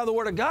 and hearing by the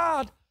Word of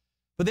God,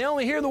 but they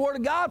only hear the Word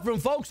of God from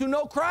folks who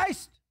know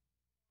Christ.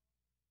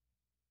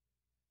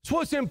 That's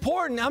what's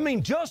important. I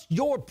mean, just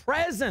your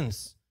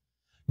presence,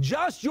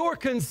 just your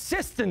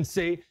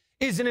consistency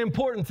is an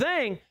important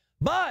thing,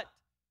 but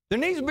there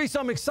needs to be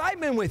some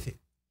excitement with it.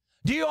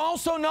 Do you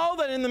also know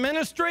that in the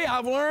ministry,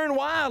 I've learned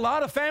why a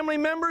lot of family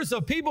members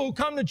of people who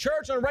come to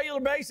church on a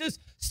regular basis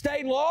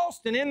stay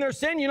lost and in their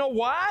sin? You know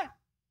why?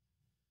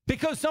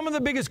 Because some of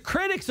the biggest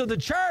critics of the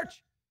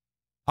church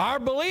are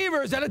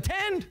believers that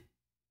attend.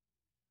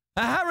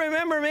 I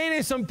remember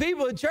meeting some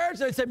people at church.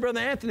 They'd say,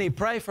 "Brother Anthony,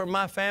 pray for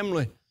my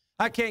family.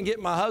 I can't get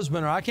my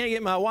husband, or I can't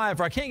get my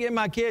wife, or I can't get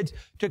my kids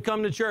to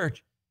come to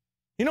church."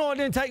 You know, it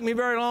didn't take me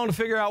very long to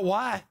figure out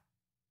why.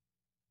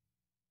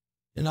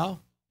 You know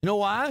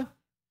why?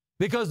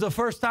 Because the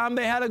first time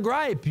they had a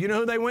gripe, you know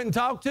who they went and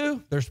talked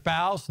to? Their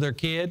spouse, their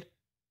kid.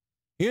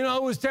 You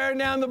know who's tearing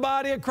down the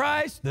body of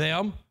Christ?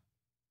 Them.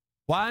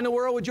 Why in the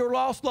world would your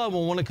lost loved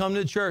one want to come to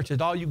the church? That's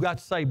all you've got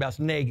to say about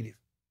negative.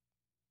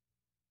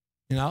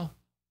 You know?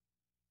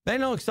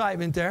 There's no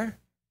excitement there.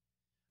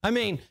 I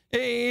mean,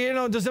 you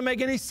know, does it make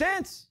any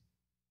sense?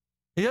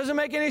 It doesn't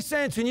make any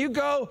sense. When you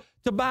go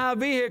to buy a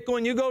vehicle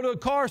and you go to a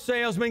car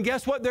salesman,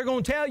 guess what they're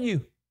going to tell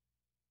you?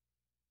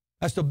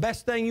 That's the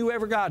best thing you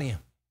ever got in.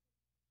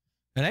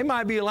 And they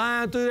might be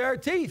lying through their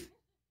teeth.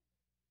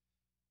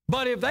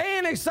 But if they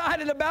ain't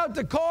excited about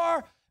the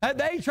car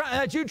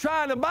that you're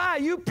trying to buy,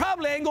 you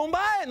probably ain't going to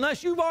buy it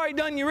unless you've already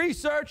done your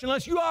research,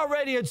 unless you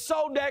already had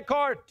sold that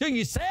car to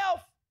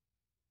yourself.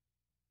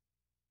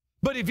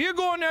 But if you're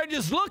going there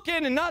just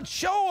looking and not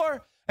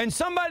sure, and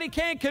somebody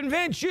can't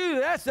convince you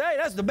that's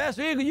the best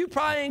vehicle, you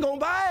probably ain't going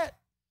to buy it.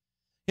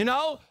 You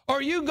know?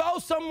 Or you go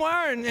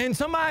somewhere and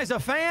somebody's a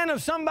fan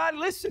of somebody.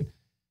 Listen,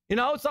 you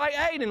know, it's like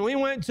Aiden. We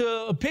went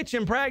to a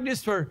pitching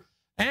practice for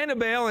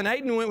Annabelle, and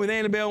Aiden went with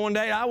Annabelle one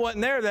day. I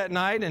wasn't there that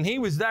night, and he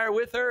was there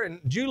with her,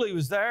 and Julie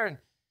was there.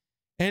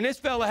 And this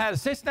fella had a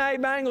Cincinnati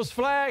Bengals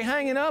flag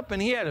hanging up,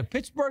 and he had a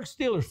Pittsburgh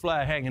Steelers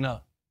flag hanging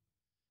up.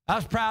 I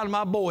was proud of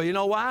my boy. You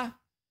know why?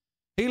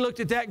 He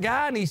looked at that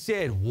guy, and he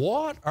said,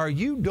 "What are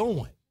you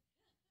doing?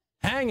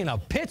 Hanging a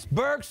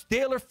Pittsburgh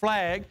Steelers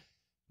flag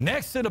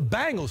next to the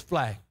Bengals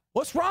flag.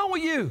 What's wrong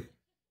with you?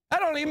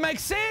 That don't even make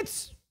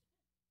sense."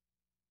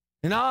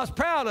 You know, I was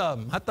proud of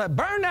him. I thought,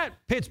 burn that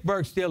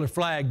Pittsburgh Steelers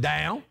flag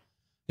down,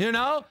 you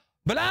know.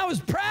 But I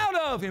was proud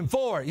of him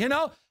for it, you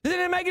know. It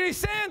didn't make any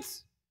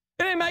sense.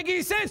 It didn't make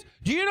any sense.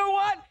 Do you know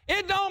what?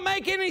 It don't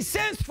make any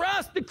sense for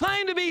us to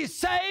claim to be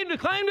saved, to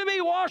claim to be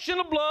washed in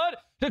the blood,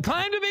 to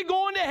claim to be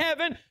going to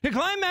heaven, to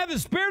claim to have the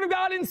Spirit of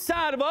God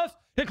inside of us,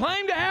 to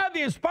claim to have the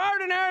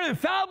inspired, inerrant, and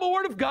infallible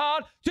Word of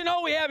God, to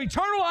know we have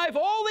eternal life,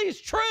 all these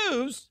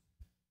truths,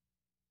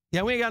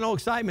 yeah, we ain't got no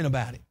excitement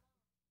about it.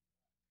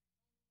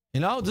 You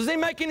know, does it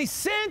make any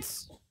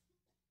sense?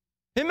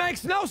 It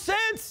makes no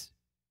sense.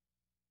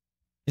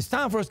 It's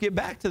time for us to get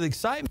back to the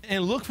excitement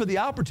and look for the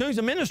opportunities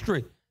of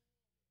ministry.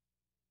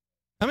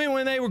 I mean,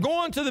 when they were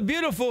going to the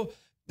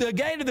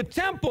gate of the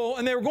temple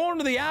and they were going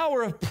to the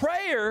hour of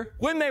prayer,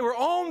 when they were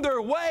on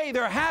their way,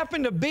 there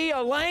happened to be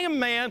a lame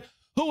man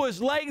who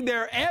was laid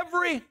there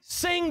every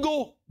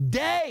single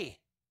day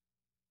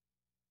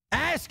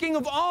asking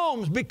of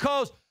alms,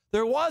 because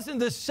there wasn't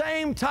the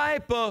same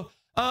type of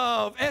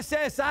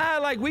SSI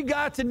like we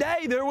got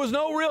today. There was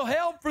no real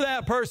help for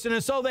that person,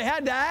 and so they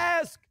had to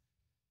ask.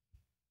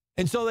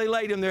 And so they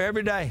laid him there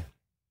every day.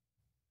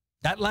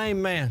 That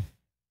lame man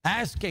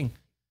asking,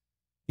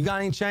 "You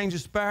got any change to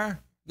spare?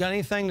 You got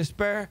anything to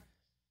spare?"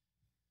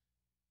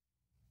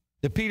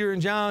 Did Peter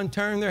and John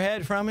turn their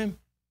head from him?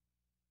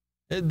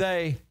 Did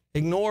they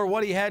ignore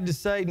what he had to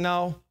say?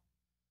 No.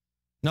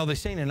 No, they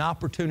seen an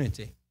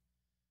opportunity.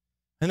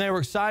 And they were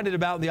excited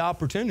about the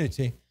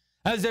opportunity.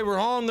 As they were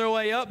on their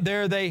way up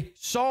there, they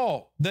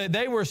saw that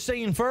they were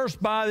seen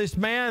first by this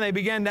man. They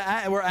began to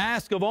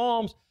ask of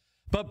alms.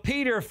 But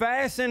Peter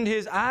fastened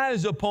his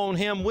eyes upon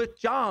him with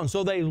John.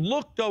 So they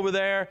looked over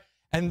there,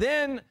 and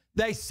then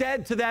they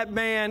said to that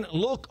man,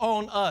 "Look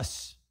on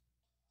us.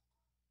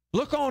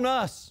 Look on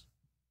us."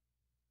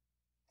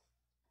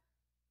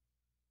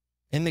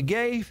 And he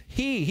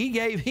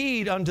gave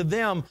heed unto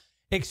them,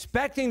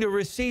 expecting to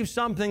receive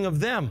something of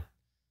them.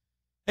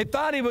 They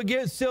thought he would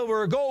get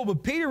silver or gold,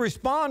 but Peter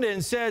responded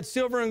and said,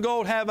 "Silver and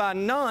gold have I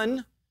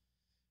none,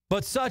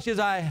 but such as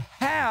I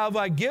have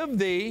I give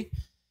thee.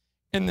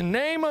 In the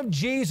name of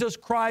Jesus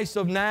Christ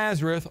of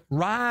Nazareth,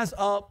 rise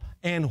up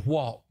and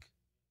walk."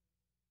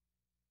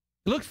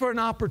 Look for an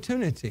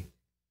opportunity.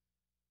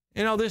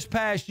 You know, this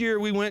past year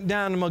we went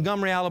down to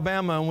Montgomery,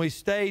 Alabama, and we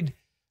stayed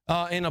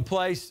in a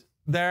place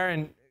there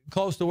and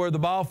close to where the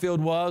ball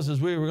field was, as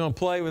we were going to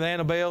play with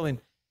Annabelle.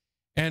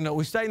 And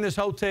we stayed in this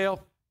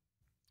hotel.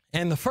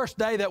 And the first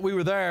day that we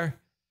were there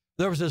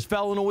was this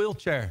fellow in a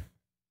wheelchair.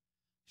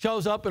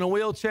 Shows up in a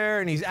wheelchair,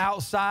 and he's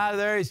outside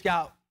there. He's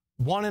got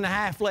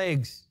 1.5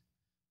 legs.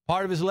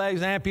 Part of his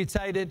legs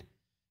amputated.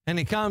 And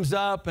he comes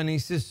up, and he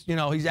says, you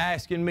know, he's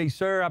asking me,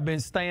 "Sir, I've been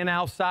staying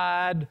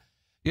outside.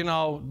 You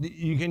know,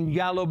 you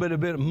got a little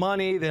bit of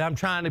money that I'm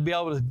trying to be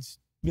able to,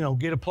 you know,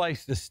 get a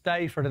place to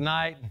stay for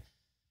tonight."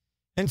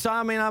 And so,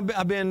 I mean,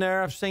 I've been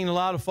there. I've seen a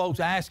lot of folks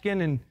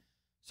asking, and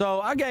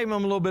so I gave him a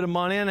little bit of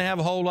money, and I have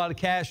a whole lot of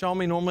cash on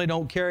me. Normally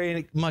don't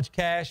carry much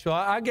cash, so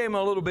I gave him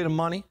a little bit of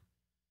money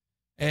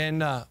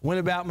and went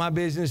about my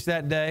business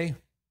that day.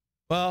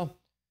 Well,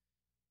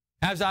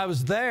 as I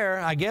was there,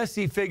 I guess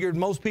he figured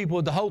most people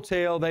at the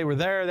hotel, they were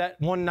there that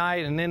one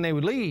night and then they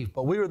would leave.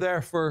 But we were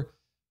there for a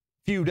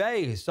few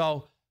days,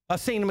 so I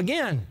seen him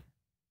again.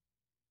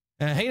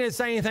 And he didn't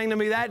say anything to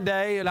me that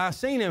day, and I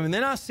seen him. And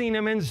then I seen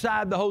him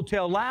inside the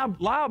hotel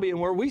lobby, and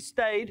where we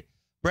stayed,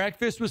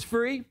 breakfast was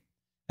free,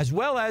 as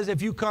well as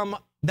if you come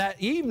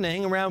that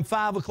evening around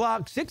 5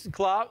 o'clock, 6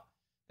 o'clock,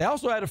 they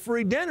also had a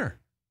free dinner.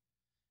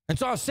 And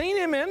so I seen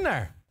him in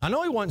there. I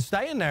know he wasn't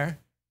staying there.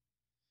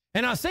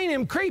 And I seen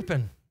him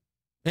creeping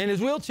in his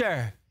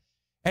wheelchair.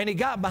 And he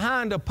got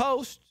behind a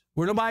post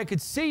where nobody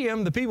could see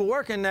him, the people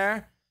working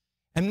there.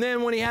 And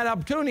then when he had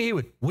opportunity, he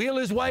would wheel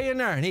his way in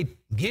there and he'd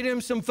get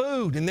him some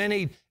food, and then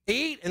he'd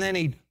eat, and then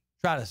he'd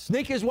try to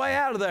sneak his way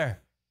out of there.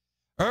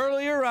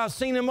 Earlier, I've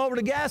seen him over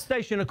the gas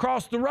station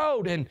across the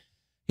road, and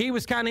he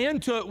was kind of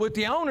into it with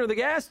the owner of the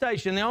gas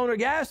station. The owner of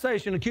the gas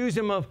station accused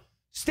him of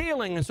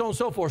stealing and so on and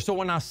so forth. So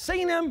when I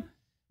seen him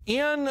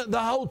in the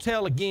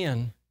hotel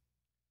again,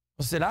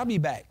 I said, I'll be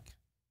back.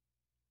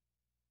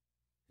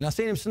 And I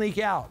seen him sneak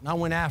out, and I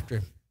went after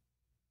him.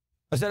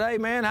 I said, hey,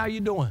 man, how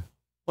you doing?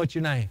 What's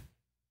your name?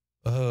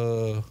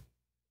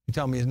 He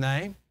told me his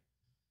name.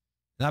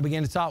 And I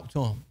began to talk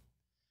to him.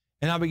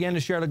 And I began to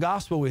share the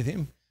gospel with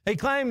him. He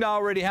claimed to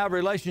already have a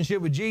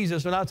relationship with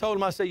Jesus. And I told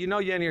him, I said, you know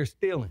you're in here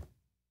stealing.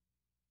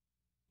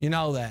 You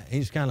know that. He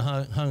just kind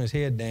of hung his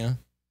head down.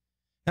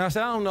 And I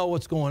said, I don't know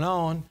what's going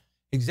on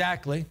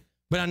exactly,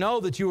 but I know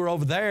that you were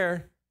over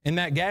there in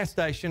that gas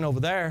station over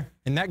there,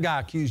 and that guy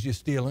accused you of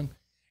stealing.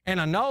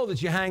 And I know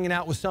that you're hanging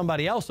out with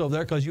somebody else over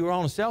there because you were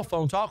on a cell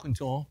phone talking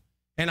to him.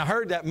 And I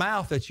heard that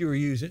mouth that you were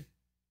using.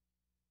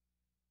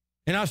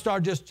 And I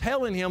started just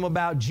telling him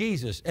about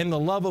Jesus and the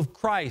love of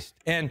Christ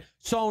and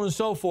so on and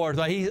so forth.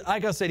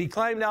 Like I said, he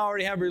claimed to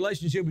already have a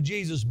relationship with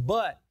Jesus,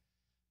 but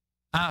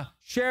I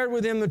shared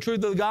with him the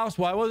truth of the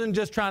gospel. I wasn't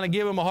just trying to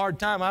give him a hard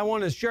time. I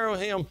wanted to share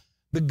with him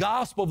the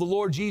gospel of the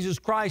Lord Jesus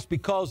Christ,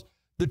 because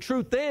the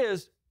truth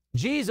is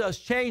Jesus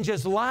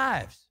changes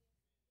lives.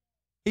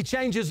 He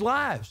changes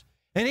lives.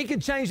 And he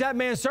could change that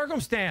man's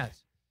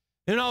circumstance.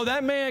 You know,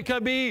 that man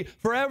could be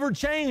forever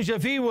changed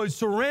if he would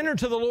surrender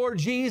to the Lord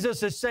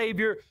Jesus as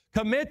Savior,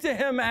 commit to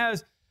him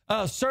as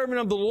a servant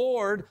of the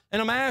Lord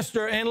and a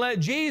master, and let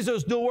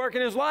Jesus do work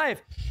in his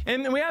life.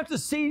 And we have to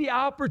see the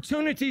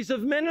opportunities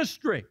of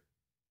ministry.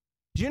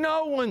 Do you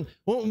know when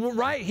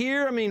right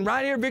here,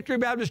 right here, Victory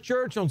Baptist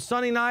Church on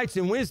Sunday nights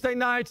and Wednesday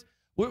nights,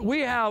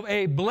 we have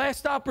a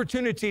blessed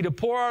opportunity to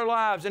pour our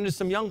lives into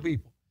some young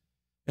people.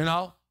 You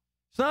know,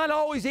 it's not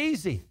always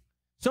easy.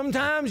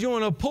 Sometimes you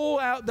want to pull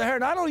out the hair,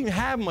 and I don't even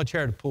have much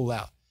hair to pull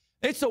out.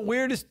 It's the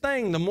weirdest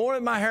thing. The more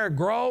that my hair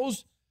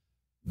grows,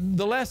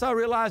 the less I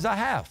realize I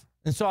have.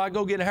 And so I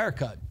go get a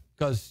haircut.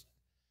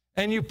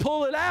 And you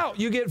pull it out.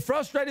 You get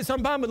frustrated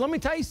sometimes, but let me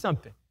tell you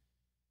something.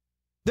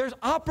 There's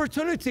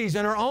opportunities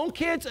in our own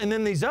kids and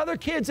then these other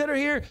kids that are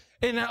here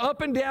and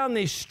up and down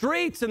these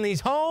streets and these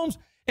homes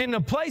and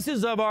the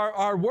places of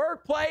our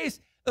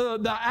workplace,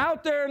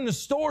 out there in the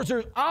stores.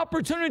 There's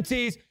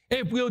opportunities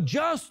if we'll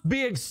just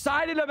be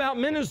excited about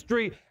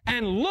ministry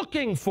and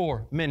looking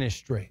for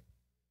ministry.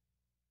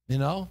 You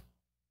know?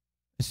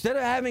 Instead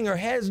of having our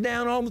heads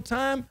down all the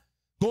time,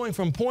 going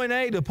from point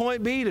A to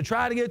point B to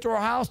try to get to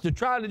our house, to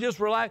try to just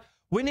relax,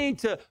 we need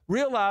to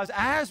realize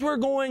as we're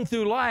going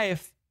through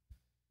life,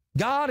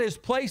 God has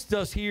placed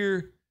us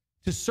here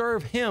to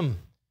serve Him,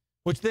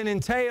 which then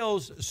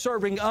entails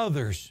serving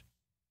others.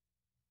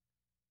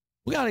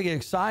 We got to get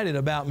excited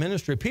about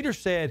ministry. Peter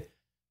said,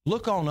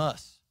 look on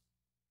us.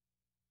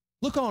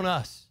 Look on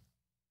us.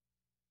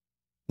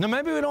 Now,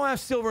 maybe we don't have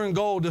silver and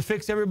gold to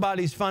fix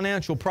everybody's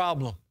financial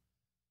problem.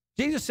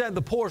 Jesus said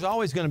the poor is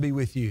always going to be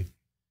with you.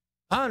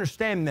 I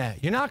understand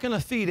that. You're not going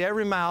to feed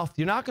every mouth.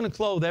 You're not going to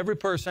clothe every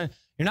person.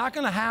 You're not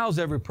going to house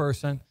every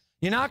person.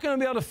 You're not going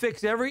to be able to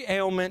fix every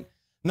ailment.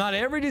 Not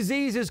every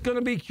disease is going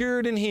to be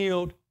cured and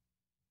healed.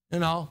 You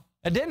know,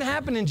 it didn't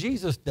happen in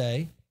Jesus'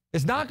 day.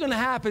 It's not going to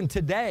happen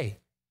today.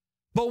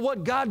 But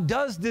what God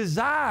does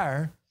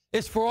desire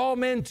is for all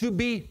men to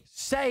be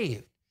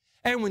saved.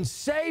 And when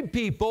saved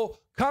people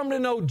come to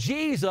know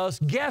Jesus,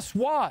 guess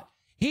what?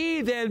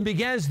 He then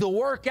begins to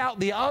work out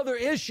the other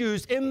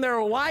issues in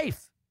their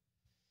life.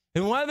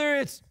 And whether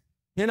it's,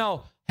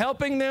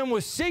 helping them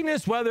with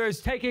sickness, whether it's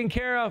taking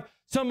care of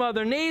some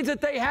other needs that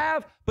they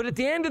have, but at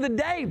the end of the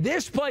day,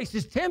 this place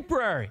is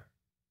temporary.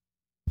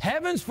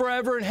 Heaven's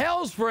forever and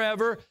hell's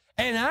forever,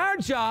 and our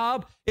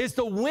job is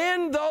to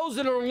win those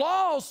that are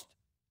lost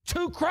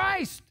to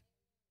Christ.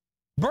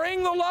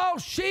 Bring the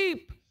lost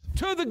sheep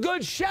to the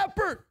good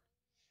shepherd.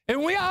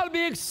 And we ought to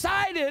be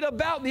excited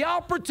about the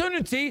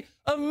opportunity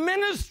of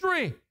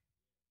ministry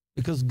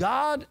because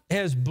God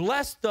has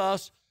blessed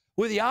us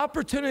with the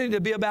opportunity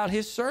to be about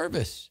His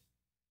service.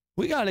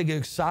 We got to get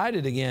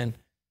excited again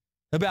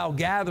about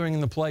gathering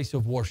in the place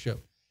of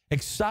worship,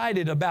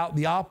 excited about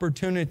the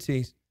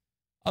opportunities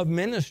of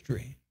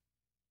ministry.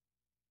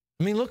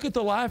 Look at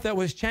the life that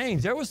was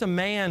changed. There was a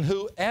man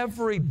who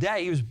every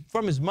day,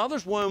 from his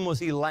mother's womb was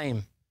he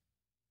lame.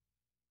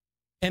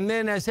 And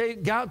then as he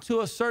got to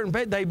a certain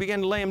bed, they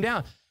began to lay him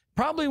down.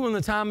 Probably when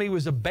the time he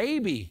was a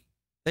baby,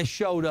 they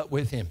showed up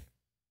with him.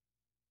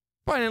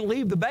 Probably didn't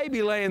leave the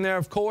baby laying there,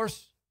 of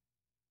course,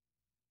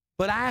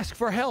 but asked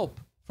for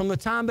help from the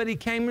time that he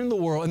came into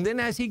the world. And then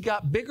as he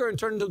got bigger and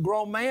turned into a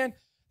grown man,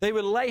 they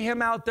would lay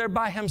him out there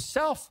by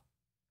himself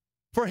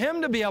for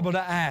him to be able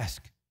to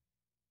ask.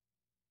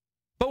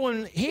 But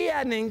when he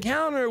had an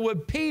encounter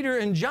with Peter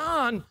and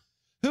John,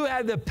 who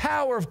had the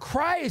power of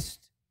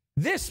Christ,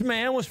 this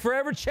man was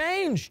forever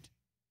changed.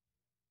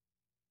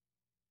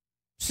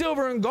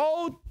 Silver and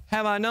gold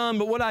have I none,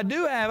 but what I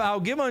do have, I'll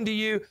give unto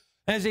you,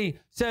 as he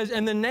says,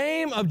 in the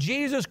name of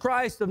Jesus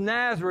Christ of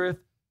Nazareth,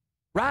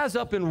 rise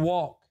up and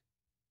walk.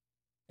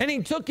 And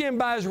he took him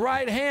by his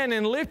right hand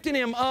and lifted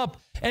him up,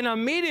 and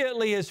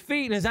immediately his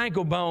feet and his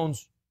ankle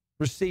bones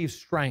received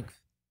strength.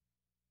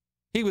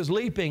 He was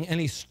leaping, and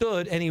he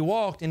stood, and he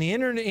walked, and he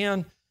entered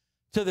in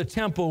to the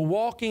temple,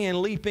 walking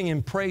and leaping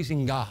and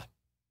praising God.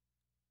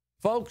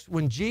 Folks,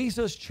 when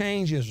Jesus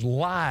changes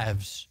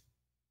lives,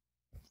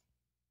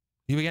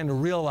 you begin to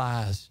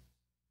realize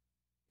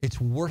it's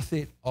worth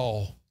it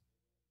all.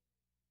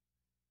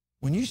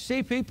 When you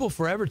see people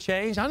forever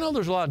change, I know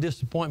there's a lot of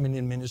disappointment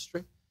in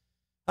ministry.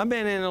 I've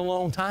been in it a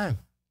long time.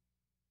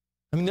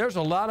 I mean, there's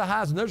a lot of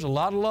highs and there's a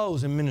lot of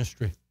lows in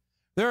ministry.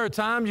 There are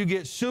times you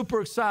get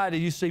super excited.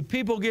 You see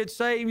people get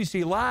saved. You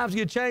see lives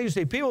get changed. You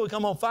see people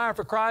become on fire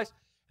for Christ.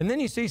 And then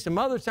you see some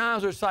other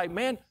times where it's like,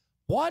 man,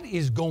 what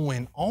is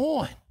going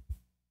on?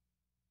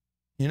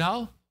 You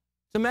know,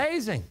 it's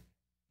amazing.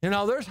 You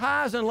know, there's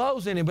highs and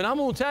lows in it, but I'm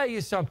going to tell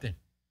you something.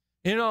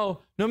 You know,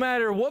 no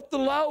matter what the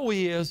low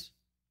is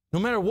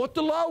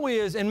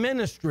in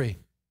ministry,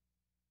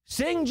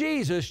 seeing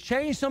Jesus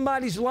change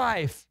somebody's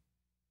life,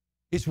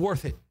 it's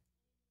worth it.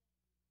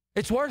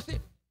 It's worth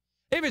it.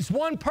 If it's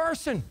one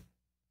person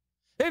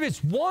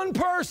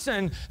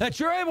that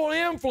you're able to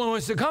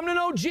influence to come to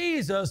know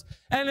Jesus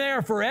and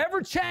they're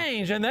forever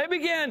changed and they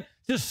begin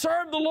to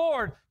serve the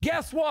Lord,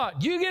 guess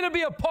what? You get to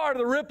be a part of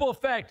the ripple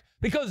effect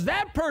because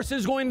that person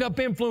is going to end up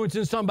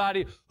influencing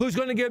somebody who's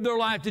going to give their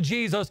life to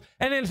Jesus.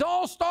 And it's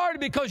all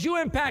started because you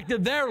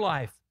impacted their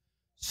life.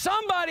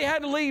 Somebody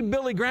had to lead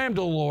Billy Graham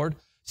to the Lord.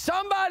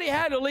 Somebody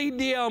had to lead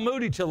D.L.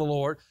 Moody to the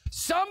Lord.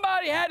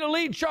 Somebody had to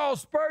lead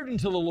Charles Spurgeon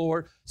to the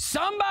Lord.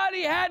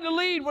 Somebody had to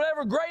lead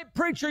whatever great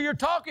preacher you're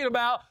talking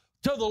about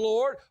to the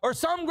Lord, or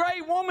some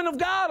great woman of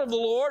God of the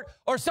Lord,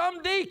 or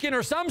some deacon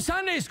or some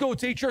Sunday school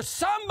teacher.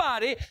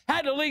 Somebody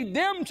had to lead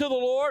them to the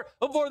Lord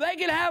before they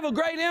could have a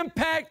great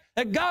impact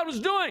that God was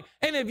doing.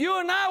 And if you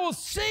and I will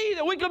see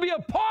that we could be a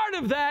part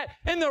of that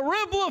and the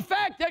ripple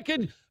effect that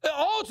could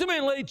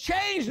ultimately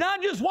change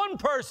not just one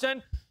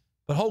person,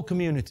 but whole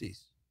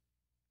communities,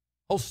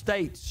 whole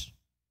states,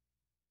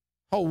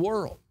 whole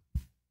world.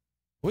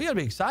 We got to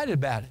be excited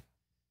about it.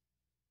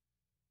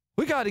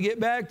 We got to get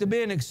back to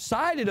being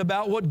excited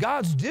about what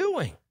God's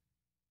doing.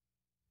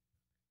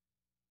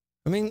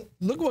 I mean,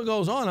 look what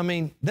goes on. I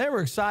mean, they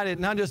were excited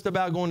not just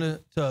about going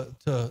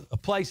to a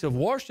place of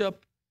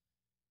worship.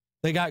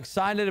 They got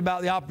excited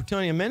about the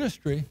opportunity of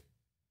ministry.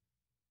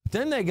 But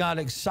then they got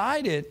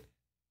excited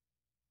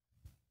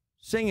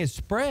seeing it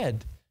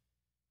spread.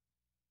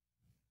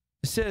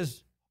 It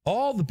says,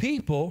 all the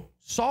people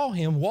saw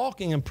him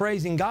walking and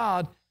praising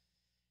God,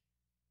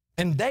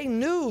 and they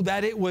knew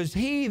that it was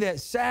he that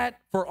sat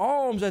for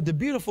alms at the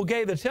beautiful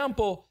gate of the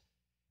temple,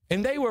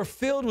 and they were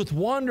filled with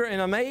wonder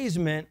and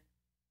amazement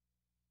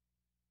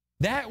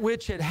that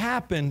which had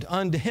happened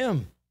unto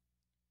him.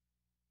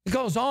 It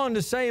goes on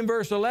to say in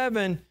verse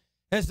 11,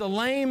 as the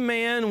lame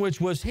man which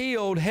was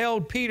healed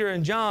held Peter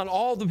and John,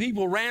 all the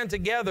people ran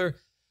together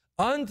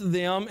unto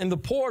them in the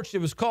porch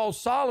that was called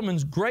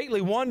Solomon's,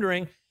 greatly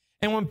wondering.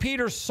 And when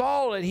Peter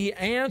saw it, he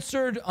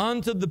answered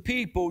unto the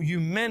people,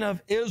 you men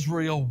of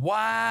Israel,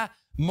 why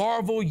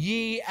marvel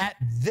ye at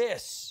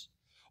this?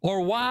 Or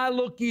why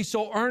look ye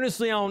so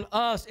earnestly on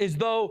us as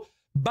though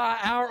by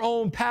our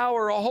own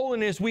power or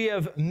holiness we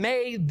have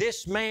made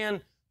this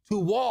man to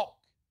walk?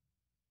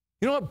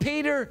 You know what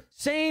Peter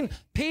seen?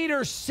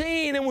 Peter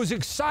seen and was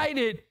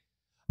excited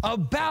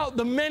about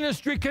the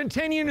ministry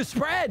continuing to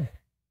spread.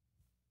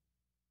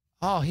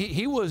 Oh,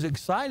 he was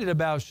excited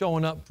about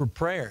showing up for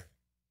prayer.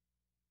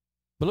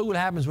 But look what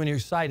happens when you're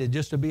excited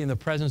just to be in the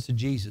presence of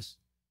Jesus,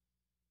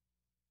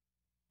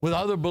 with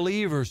other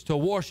believers, to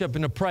worship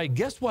and to pray.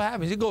 Guess what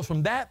happens? It goes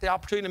from that, the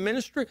opportunity to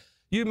minister.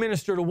 You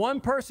minister to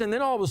one person,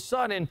 then all of a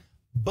sudden,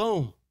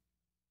 boom.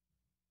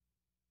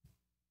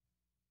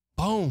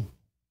 Boom.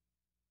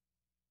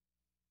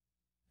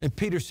 And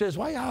Peter says,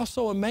 why are y'all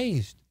so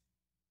amazed?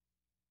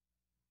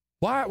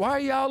 Why are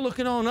y'all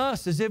looking on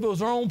us as if it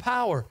was our own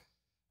power,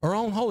 our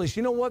own holiness?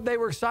 You know what they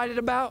were excited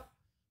about?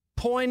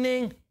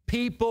 Pointing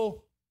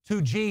people to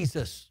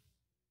Jesus.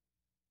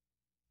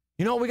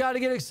 You know what we got to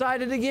get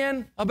excited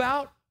again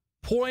about?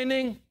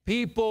 Pointing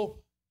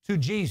people to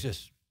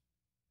Jesus.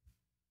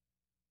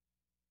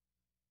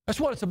 That's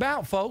what it's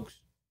about, folks.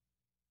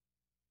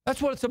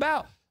 That's what it's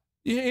about.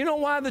 You know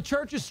why the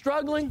church is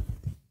struggling?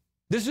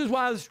 This is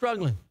why they're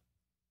struggling.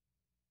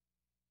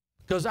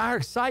 Because our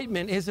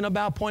excitement isn't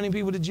about pointing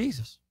people to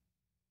Jesus.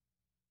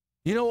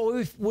 You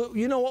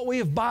know what we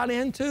have bought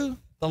into?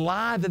 The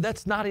lie that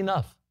that's not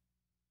enough.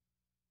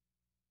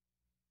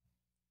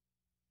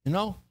 You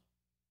know,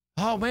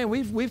 oh man,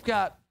 we've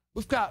got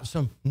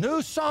some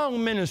new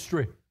song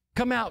ministry.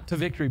 Come out to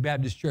Victory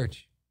Baptist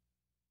Church.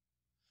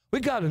 We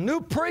got a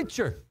new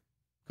preacher.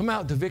 Come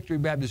out to Victory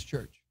Baptist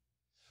Church.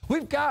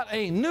 We've got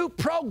a new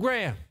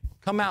program.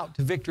 Come out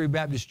to Victory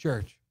Baptist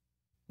Church.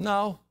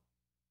 No.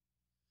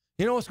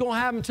 You know what's going to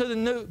happen to the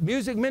new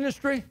music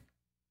ministry?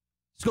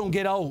 It's going to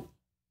get old.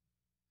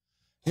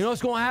 You know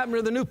what's going to happen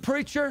to the new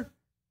preacher?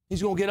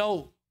 He's going to get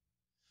old.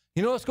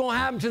 You know what's going to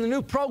happen to the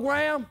new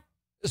program?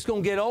 It's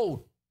going to get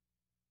old.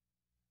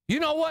 You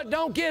know what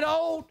don't get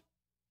old?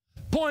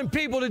 Pointing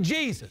people to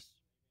Jesus.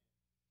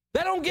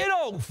 They don't get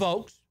old,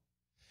 folks.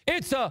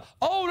 It's an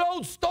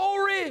old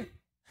story,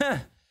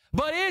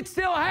 but it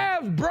still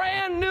has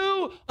brand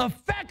new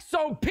effects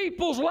on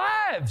people's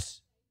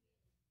lives.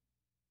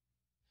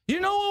 You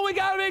know what we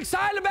got to be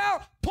excited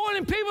about?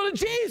 Pointing people to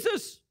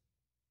Jesus.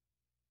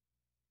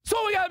 That's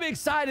what we got to be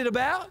excited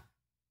about.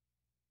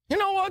 You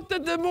know what?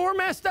 The more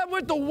messed up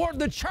with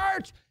the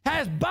church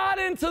has bought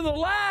into the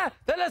lie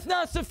that that's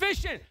not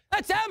sufficient.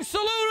 That's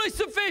absolutely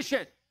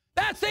sufficient.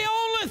 That's the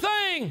only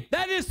thing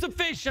that is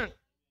sufficient.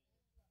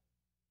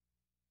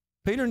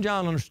 Peter and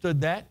John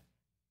understood that.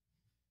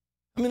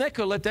 I mean, they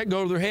could have let that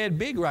go to their head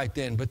big right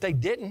then, but they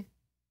didn't.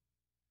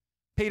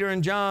 Peter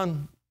and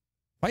John,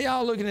 why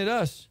y'all looking at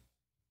us?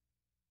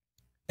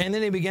 And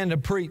then he began to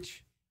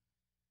preach.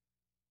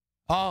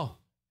 Oh,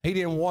 he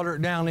didn't water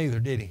it down either,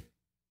 did he?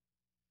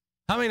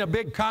 I mean, a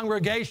big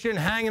congregation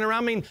hanging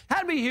around. I mean,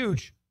 that'd be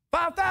huge.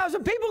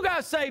 5,000 people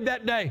got saved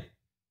that day.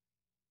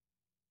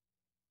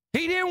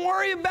 He didn't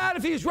worry about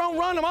if he was going to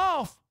run them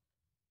off.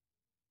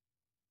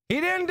 He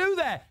didn't do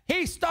that.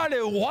 He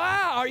started,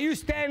 why are you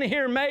standing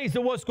here amazed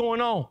at what's going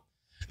on?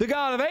 The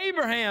God of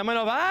Abraham and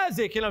of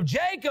Isaac and of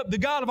Jacob, the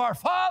God of our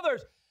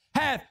fathers,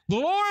 hath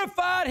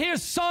glorified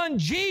his son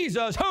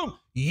Jesus, whom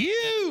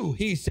you,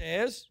 he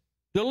says,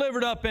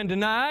 delivered up and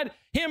denied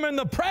him in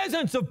the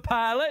presence of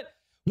Pilate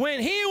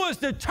when he was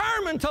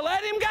determined to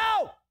let him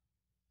go.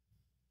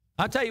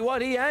 I tell you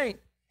what, he ain't.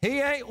 He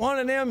ain't one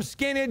of them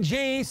skinny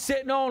jeans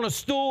sitting on a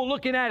stool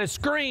looking at a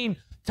screen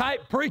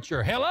type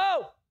preacher.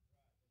 Hello?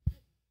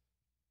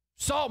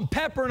 Salt and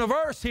pepper in a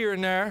verse here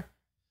and there.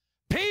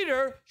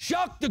 Peter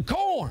shucked the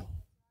corn.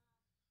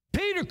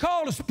 Peter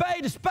called a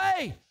spade a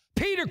spade.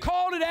 Peter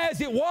called it as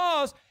it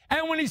was.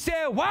 And when he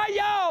said, why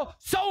y'all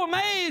so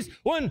amazed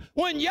when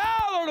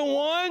y'all are the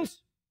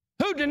ones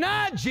who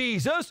denied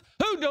Jesus,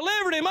 who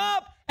delivered him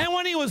up, and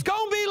when he was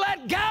going to be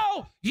let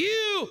go,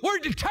 you were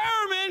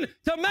determined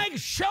to make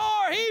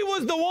sure he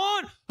was the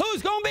one who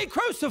was going to be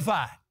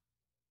crucified.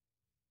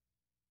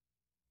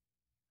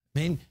 I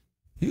mean,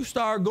 you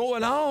start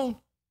going on.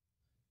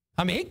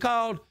 I mean, he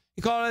called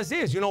it as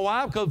this. You know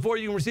why? Because before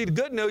you can receive the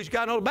good news, you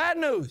got to know the bad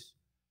news.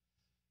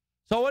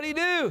 So what did he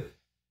do?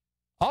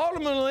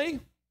 Ultimately,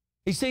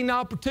 he seen the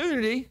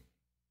opportunity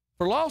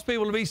for lost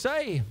people to be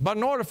saved. But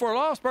in order for a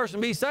lost person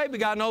to be saved, we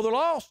got to know they're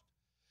lost.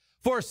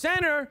 For a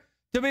sinner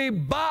to be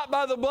bought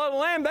by the blood of the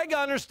Lamb, they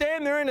got to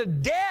understand they're in a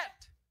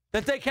debt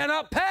that they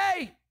cannot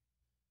pay.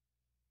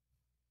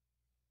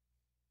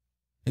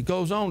 It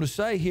goes on to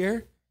say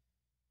here,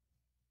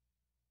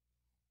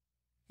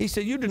 he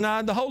said, you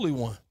denied the Holy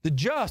One, the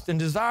just, and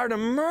desired a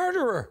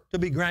murderer to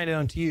be granted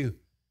unto you.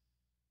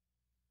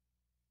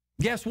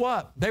 Guess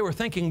what? They were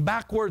thinking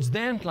backwards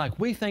then like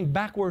we think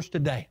backwards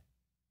today.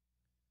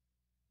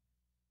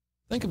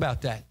 Think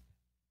about that.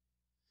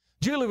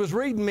 Julie was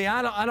reading me.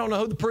 I don't know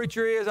who the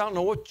preacher is. I don't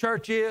know what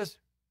church is.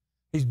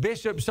 He's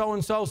Bishop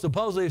so-and-so,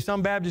 supposedly of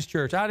some Baptist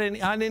church. I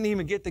didn't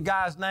even get the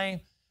guy's name.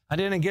 I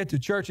didn't get the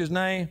church's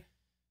name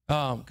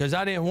because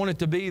I didn't want it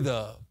to be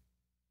the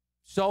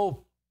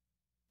sole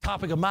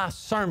topic of my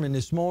sermon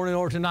this morning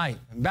or tonight.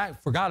 I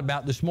forgot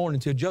about this morning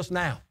until just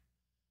now.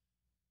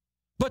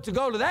 But to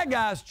go to that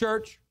guy's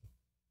church,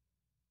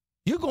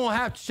 you're going to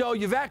have to show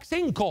your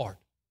vaccine card.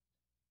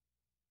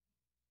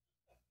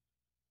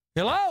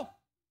 Hello?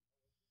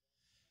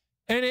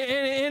 And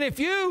if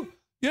you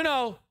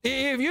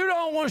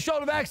don't want to show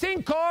the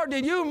vaccine card,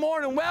 then you're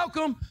more than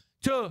welcome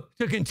to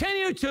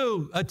continue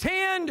to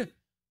attend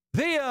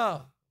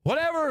via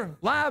whatever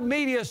live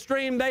media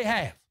stream they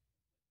have.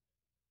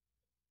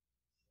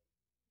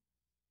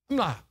 I'm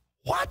like,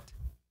 what?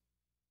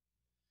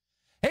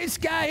 This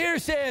guy here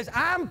says,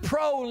 I'm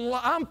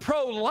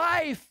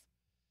pro-life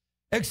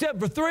except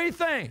for three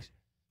things.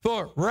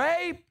 For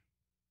rape,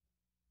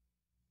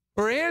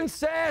 for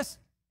incest,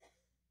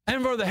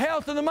 and for the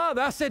health of the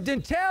mother. I said,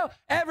 then tell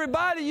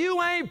everybody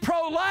you ain't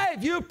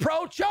pro-life, you're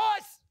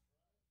pro-choice.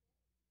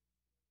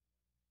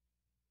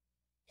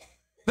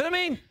 But I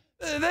mean,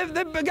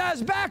 the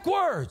guy's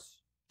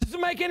backwards.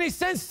 Doesn't make any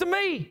sense to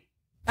me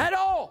at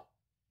all.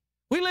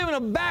 We live in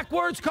a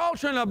backwards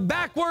culture and a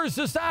backwards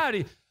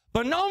society,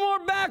 but no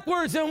more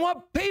backwards than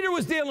what Peter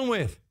was dealing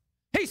with.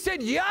 He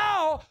said,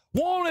 y'all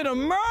wanted a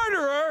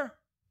murderer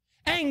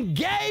and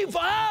gave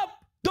up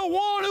the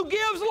one who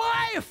gives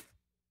life.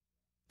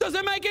 Does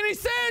that make any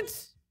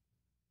sense?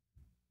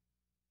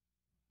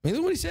 I mean, this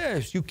is what he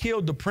says. You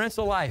killed the Prince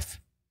of Life,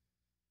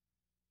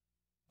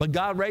 but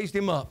God raised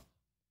him up.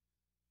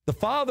 The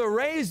Father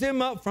raised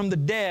him up from the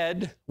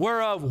dead,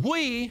 whereof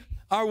we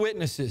are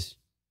witnesses.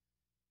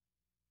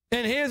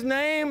 In his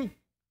name,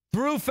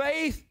 through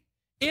faith,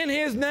 in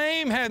his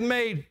name hath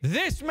made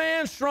this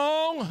man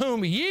strong,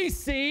 whom ye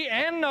see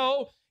and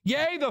know,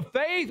 yea, the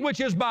faith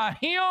which is by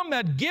him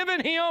that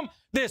given him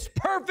this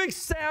perfect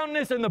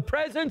soundness in the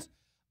presence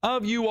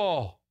of you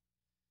all.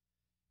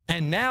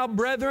 And now,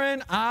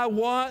 brethren, I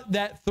want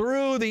that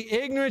through the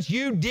ignorance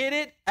you did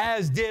it,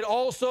 as did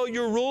also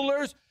your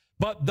rulers,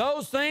 But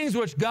those things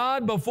which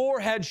God before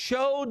had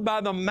showed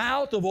by the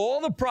mouth of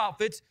all the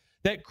prophets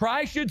that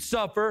Christ should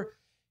suffer,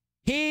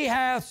 he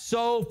hath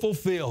so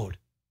fulfilled.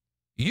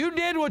 You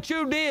did what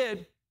you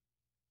did,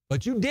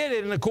 but you did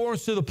it in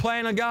accordance to the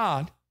plan of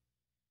God.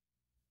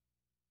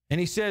 And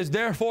he says,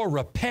 therefore,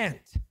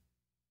 repent.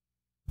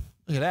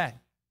 Look at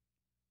that.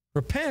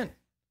 Repent,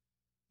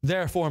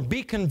 therefore, and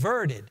be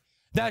converted,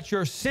 that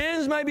your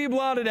sins may be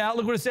blotted out.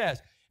 Look what it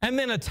says. And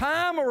then a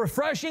time of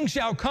refreshing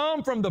shall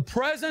come from the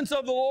presence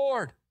of the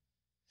Lord.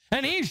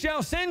 And he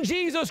shall send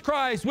Jesus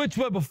Christ, which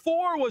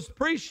before was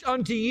preached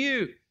unto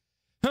you,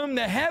 whom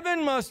the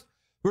heaven must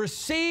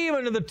receive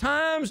unto the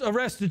times of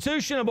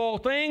restitution of all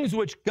things,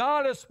 which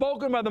God has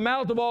spoken by the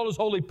mouth of all his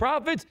holy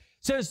prophets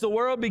since the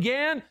world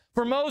began.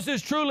 For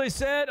Moses truly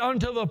said,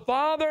 unto the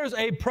fathers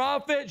a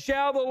prophet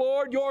shall the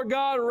Lord your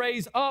God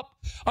raise up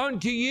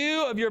unto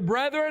you of your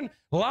brethren,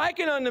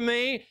 likened unto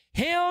me.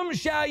 Him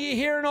shall ye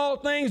hear in all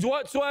things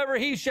whatsoever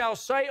he shall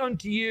say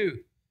unto you.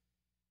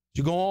 As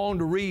you go on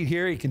to read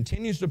here, he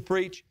continues to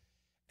preach,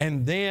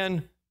 and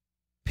then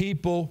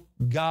people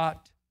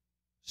got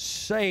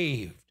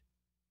saved.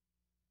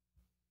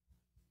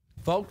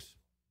 Folks,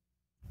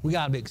 we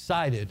got to be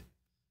excited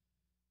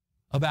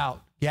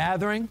about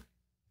gathering,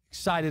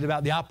 excited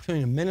about the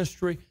opportunity of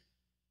ministry,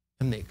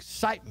 and the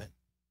excitement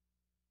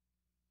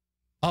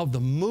of the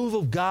move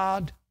of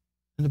God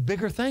and the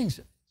bigger things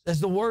as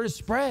the word is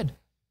spread.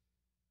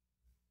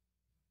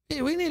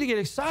 We need to get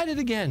excited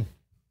again.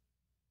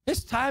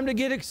 It's time to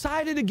get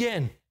excited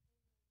again.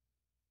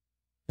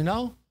 You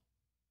know?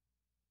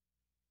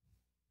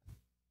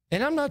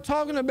 And I'm not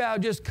talking about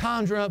just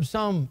conjuring up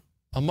some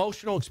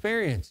emotional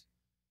experience.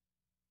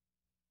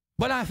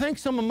 But I think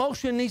some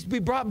emotion needs to be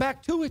brought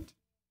back to it.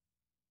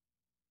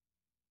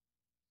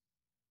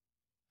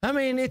 I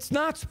mean, it's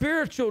not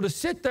spiritual to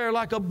sit there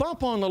like a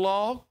bump on the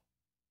log,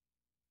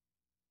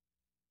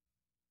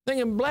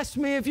 thinking, bless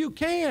me if you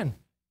can.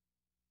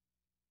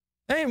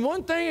 Ain't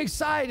one thing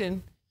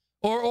exciting,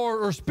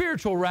 or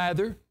spiritual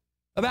rather,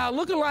 about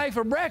looking like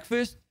for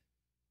breakfast,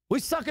 we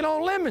sucking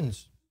on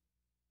lemons.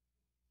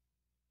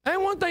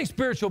 Ain't one thing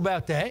spiritual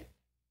about that.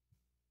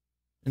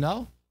 You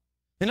know?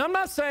 And I'm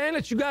not saying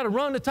that you got to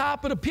run the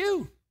top of the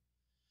pew.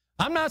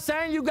 I'm not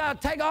saying you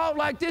got to take off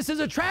like this is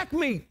a track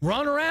meet,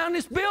 run around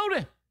this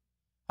building.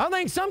 I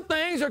think some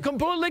things are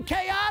completely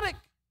chaotic.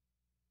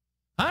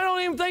 I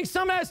don't even think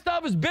some of that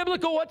stuff is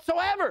biblical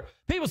whatsoever.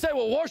 People say,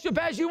 well, worship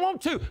as you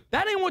want to.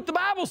 That ain't what the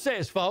Bible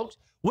says, folks.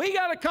 We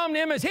got to come to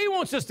him as he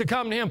wants us to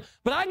come to him.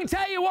 But I can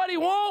tell you what he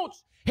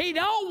wants. He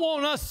don't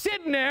want us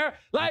sitting there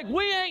like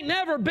we ain't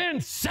never been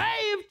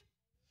saved,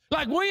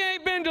 like we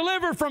ain't been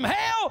delivered from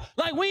hell,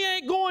 like we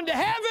ain't going to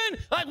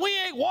heaven, like we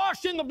ain't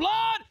washed in the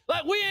blood,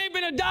 like we ain't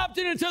been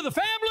adopted into the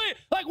family,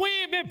 like we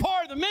ain't been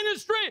part of the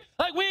ministry,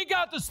 like we ain't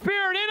got the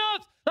Spirit in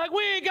us, like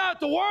we ain't got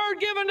the Word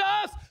given to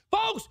us.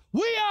 Folks,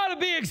 we ought to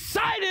be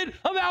excited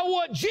about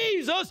what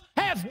Jesus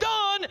has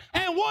done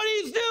and what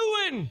he's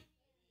doing.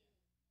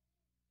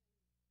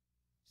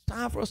 It's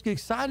time for us to get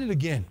excited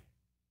again.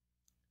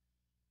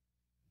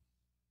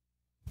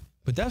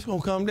 But that's going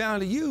to come down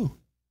to you.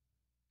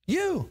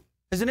 You,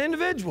 as an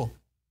individual,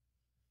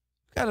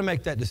 got to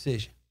make that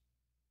decision.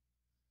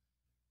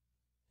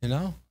 You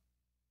know?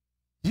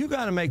 You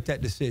got to make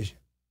that decision.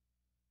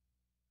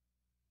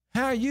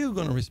 How are you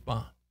going to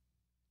respond?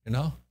 You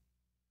know?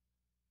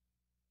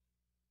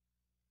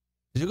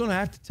 You're going to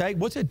have to take,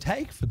 what's it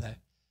take for that?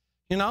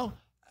 You know?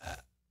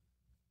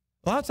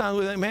 A lot of times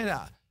we think, man,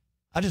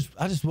 I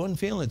just wasn't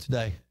feeling it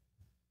today.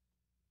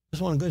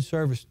 Just want a good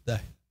service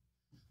today.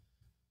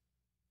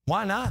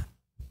 Why not?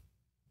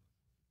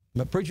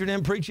 The preacher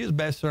didn't preach his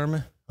best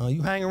sermon.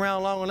 You hang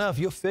around long enough,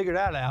 you'll figure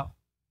that out.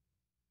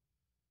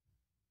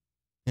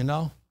 You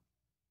know?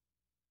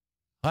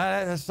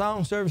 That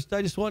song service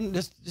today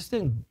just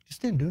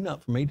didn't do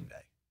nothing for me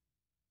today.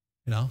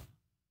 You know?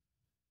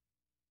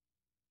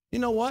 You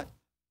know what?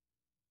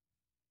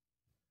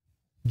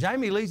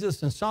 Jamie leads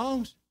us in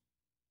songs.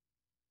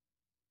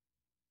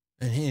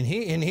 And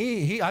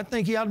he I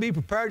think he ought to be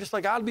prepared just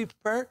like I ought to be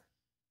prepared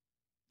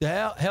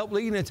to help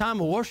lead in a time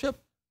of worship.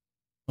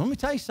 Let me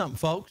tell you something,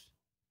 folks.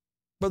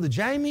 Brother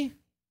Jamie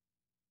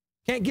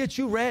can't get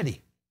you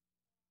ready.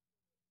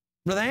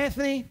 Brother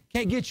Anthony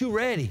can't get you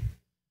ready.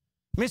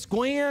 Miss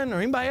Gwen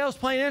or anybody else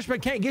playing an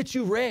instrument can't get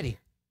you ready.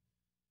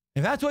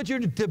 If that's what you're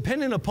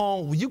dependent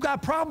upon, well, you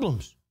got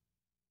problems,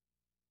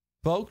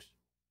 folks.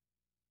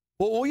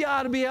 Well, we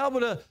ought to be able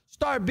to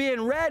start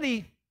being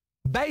ready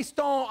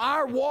based on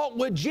our walk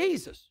with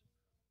Jesus.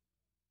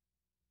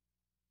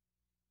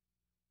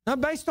 Not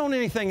based on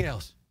anything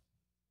else.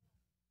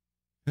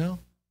 You know?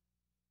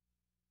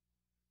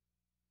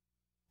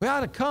 We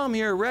ought to come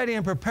here ready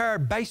and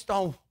prepared based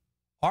on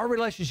our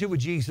relationship with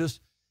Jesus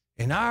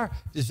and our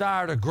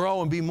desire to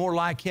grow and be more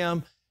like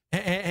him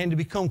and to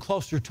become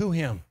closer to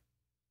him.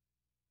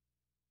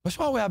 That's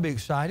why we ought to be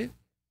excited.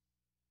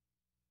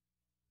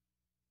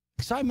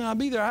 Excitement, I'll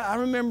be there. I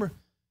remember,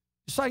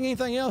 just like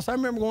anything else, I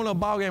remember going to a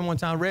ball game one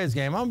time, Reds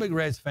game. I'm a big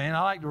Reds fan.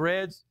 I like the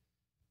Reds.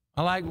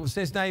 I like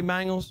Cincinnati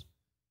Bengals,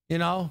 you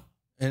know.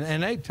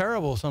 And they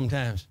terrible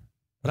sometimes,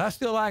 but I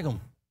still like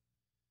them.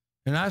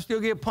 And I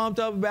still get pumped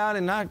up about it.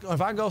 And if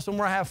I go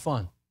somewhere, I have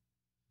fun.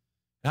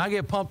 And I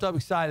get pumped up,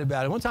 excited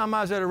about it. One time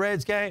I was at a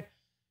Reds game.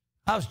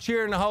 I was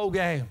cheering the whole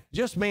game.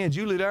 Just me and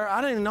Julie there. I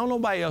didn't even know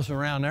nobody else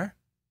around there.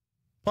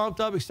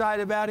 Pumped up,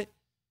 excited about it.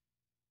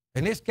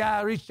 And this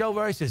guy reached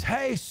over. He says,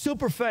 "Hey,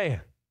 super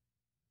fan,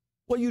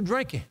 what are you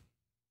drinking?"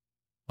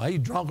 "Well, you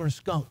drunk or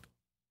skunked?"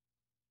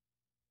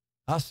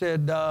 I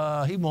said,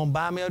 "He won't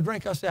buy me a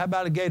drink." I said, "How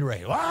about a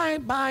Gatorade?" "Well, I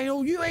ain't buying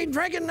you. You ain't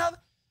drinking nothing."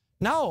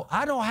 No,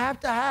 I don't have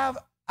to have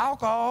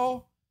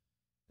alcohol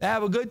to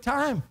have a good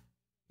time.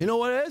 You know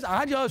what it is?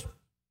 I just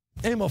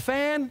am a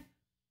fan,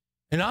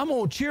 and I'm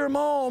going to cheer them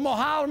on. I'm going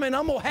to holler them, and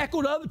I'm going to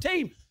heckle the other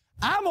team.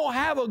 I'm going to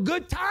have a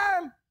good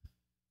time.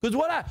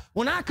 Because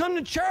when I come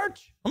to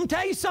church, I'm going to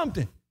tell you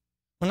something.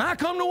 When I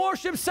come to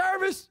worship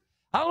service,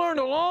 I learned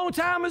a long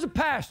time as a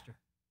pastor.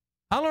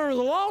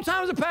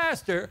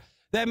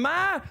 That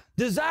my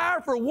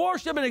desire for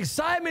worship and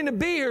excitement to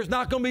be here is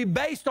not going to be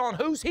based on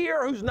who's here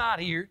or who's not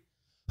here,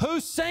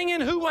 who's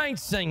singing, who ain't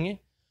singing,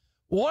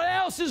 what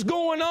else is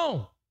going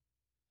on.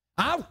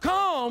 I've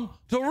come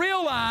to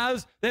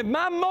realize that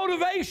my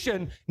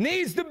motivation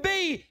needs to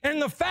be in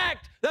the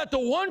fact that the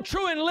one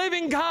true and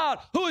living God,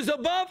 who is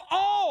above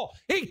all,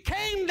 He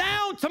came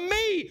down to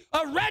me,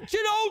 a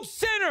wretched old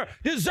sinner,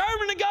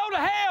 deserving to go to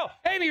hell,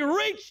 and He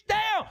reached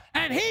down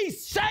and He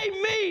saved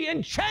me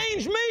and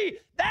changed me.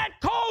 That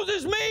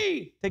causes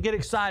me to get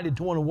excited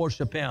to want to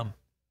worship Him.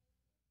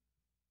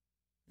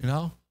 You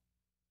know?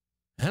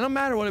 And no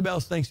matter what anybody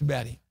else thinks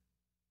about Him.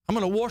 I'm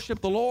going to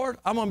worship the Lord.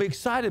 I'm going to be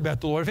excited about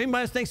the Lord. If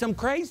anybody else thinks I'm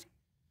crazy,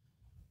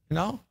 you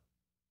know.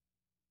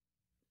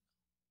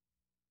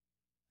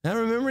 And I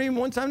remember even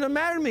one time that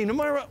mattered to me, no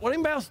matter what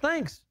anybody else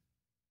thinks.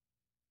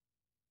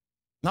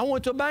 And I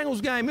went to a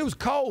Bengals game. It was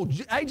cold.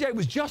 AJ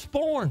was just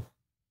born.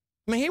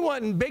 I mean, he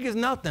wasn't big as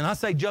nothing. I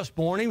say just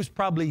born. He was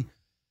probably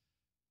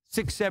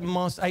 6, 7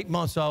 months, 8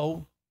 months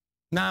old,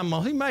 9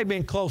 months. He may have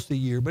been close to a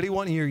year, but he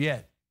wasn't here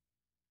yet.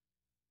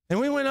 And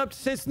we went up to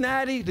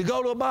Cincinnati to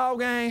go to a ball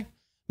game.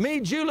 Me,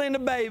 Julie, and the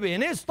baby.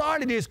 And it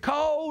started this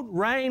cold,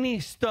 rainy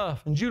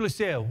stuff. And Julie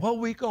said, "What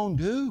we going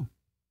to do?"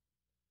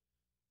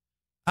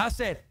 I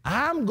said,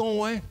 "I'm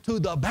going to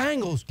the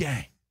Bengals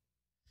game.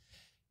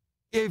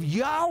 If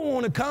y'all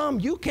want to come,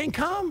 you can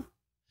come.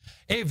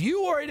 If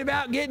you're worried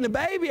about getting the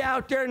baby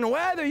out there in the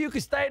weather, you can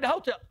stay at the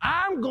hotel.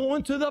 I'm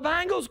going to the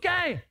Bengals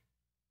game."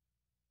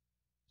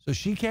 So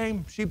she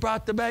came. She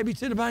brought the baby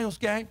to the Bengals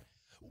game.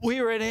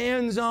 We were in the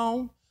end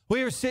zone.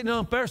 We were sitting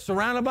up there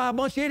surrounded by a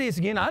bunch of idiots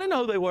again. I didn't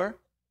know who they were.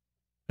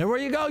 And where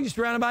you go, you're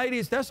surrounded by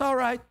idiots. That's all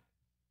right.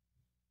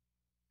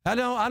 I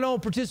don't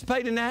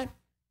participate in that.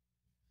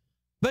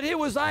 But it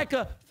was like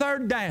a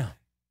third down.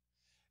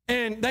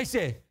 And they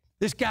said,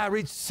 this guy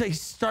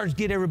starts to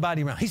get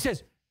everybody around. He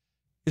says,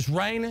 "It's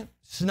raining,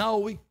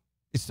 snowy,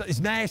 it's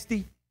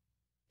nasty."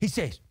 He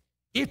says,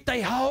 "If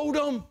they hold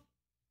them,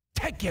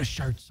 take your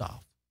shirts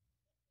off."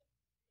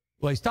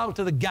 Well, he's talking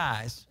to the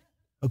guys,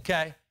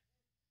 okay?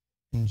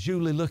 And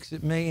Julie looks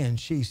at me and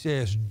she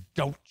says,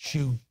 "Don't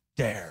you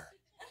dare."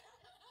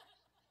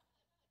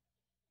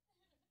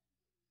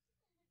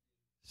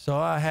 So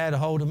I had a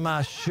hold of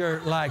my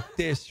shirt like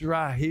this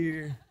right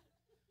here,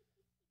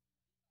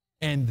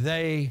 and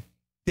they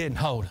didn't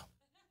hold them.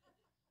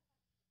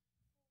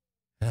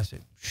 And I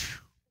said,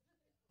 "Phew."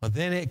 Well,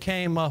 then it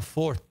came a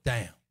fourth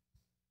down.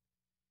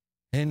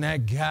 And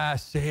that guy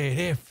said,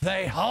 "If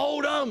they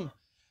hold them,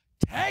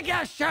 take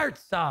your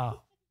shirts off."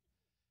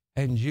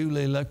 And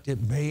Julie looked at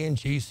me and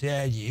she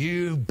said,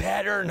 "You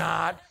better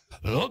not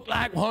look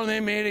like one of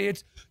them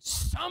idiots.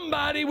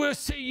 Somebody will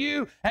see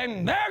you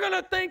and they're going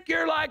to think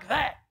you're like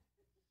that."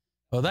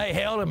 Well, they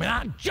held him, and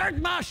I jerked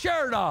my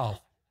shirt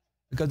off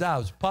because I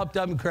was pumped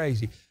up and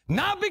crazy.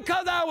 Not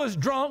because I was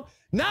drunk,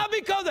 not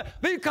because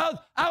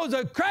I was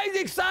a crazy,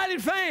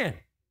 excited fan.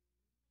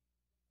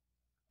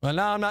 Well,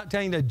 now I'm not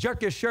telling you to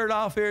jerk your shirt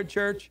off here at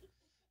church.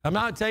 I'm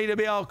not telling you to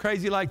be all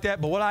crazy like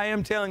that, but what I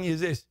am telling you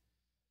is this.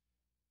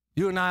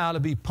 You and I ought to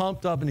be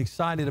pumped up and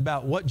excited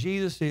about what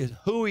Jesus is,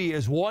 who He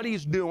is, what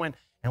He's doing,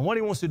 and what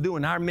He wants to do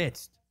in our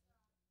midst.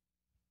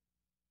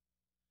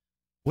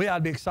 We ought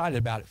to be excited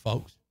about it,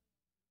 folks.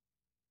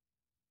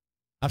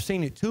 I've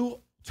seen it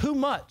too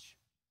much.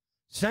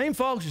 Same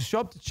folks who show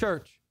up to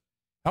church.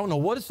 I don't know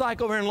what it's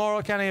like over in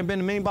Laurel County. I've been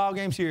to many ball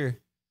games here.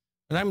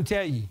 And I'm going to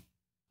tell you,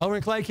 over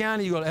in Clay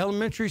County, you go to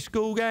elementary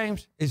school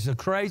games. It's the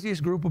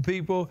craziest group of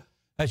people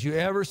that you've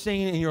ever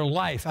seen in your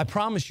life. I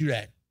promise you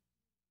that.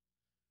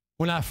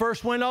 When I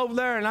first went over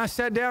there and I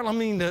sat down,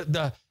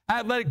 the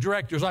athletic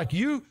director's like,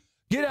 "You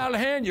get out of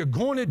hand, you're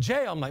going to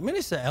jail." I'm like, man,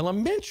 it's an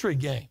elementary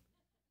game.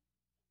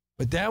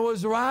 But that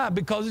was right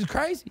because it's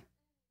crazy.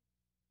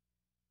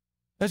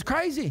 That's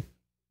crazy.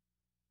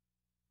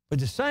 But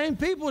the same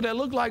people that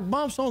look like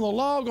bumps on the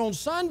log on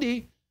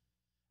Sunday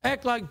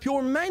act like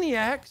pure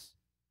maniacs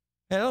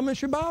at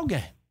elementary ball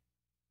game.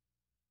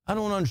 I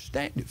don't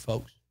understand it,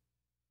 folks.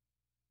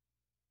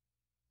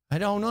 I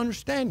don't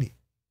understand it.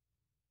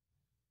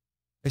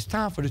 It's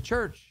time for the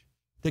church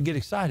to get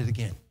excited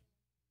again.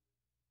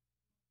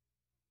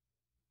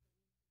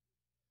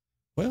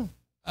 Well,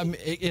 I mean,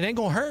 it ain't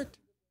going to hurt.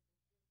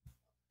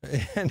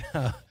 And,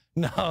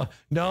 no,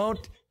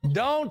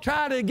 don't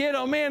try to get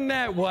them in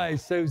that way,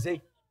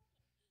 Susie.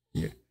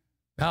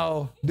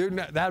 No, dude,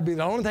 that'd be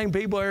the only thing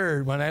people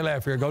heard when they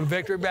left here. Go to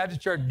Victory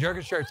Baptist Church, jerk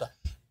his shirts off.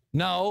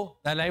 No,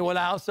 that ain't what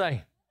I'll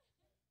say.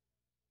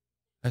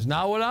 That's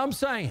not what I'm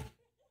saying.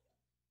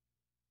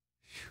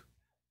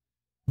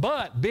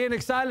 But being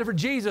excited for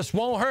Jesus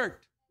won't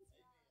hurt.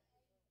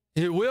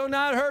 It will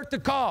not hurt the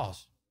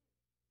cause.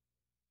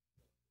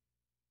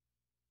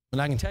 But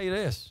I can tell you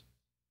this.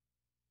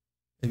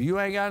 If you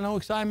ain't got no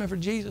excitement for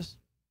Jesus,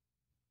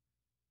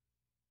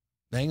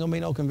 there ain't going to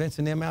be no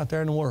convincing them out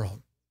there in the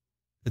world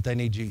that they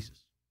need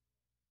Jesus.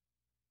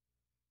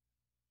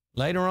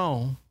 Later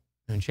on,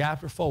 in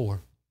chapter 4,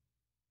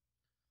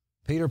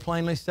 Peter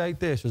plainly stated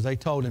this as they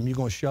told him, you're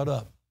going to shut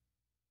up.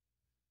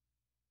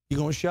 You're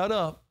going to shut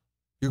up.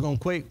 You're going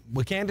to quit.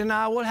 We can't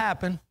deny what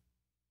happened,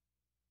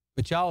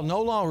 but y'all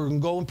no longer can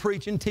go and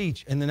preach and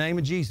teach in the name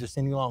of Jesus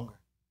any longer.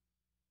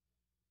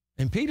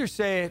 And Peter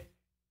said,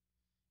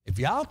 if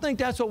y'all think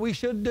that's what we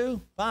should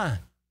do, fine.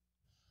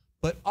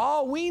 But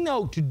all we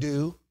know to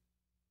do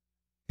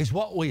is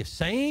what we have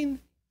seen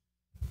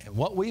and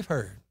what we've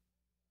heard.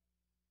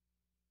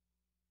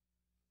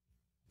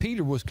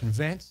 Peter was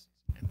convinced,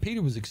 and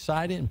Peter was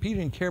excited, and Peter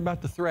didn't care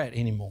about the threat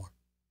anymore.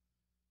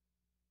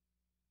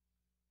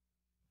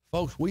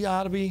 Folks, we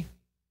ought to be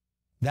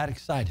that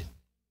excited.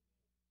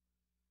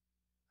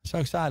 That's how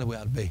excited we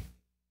ought to be.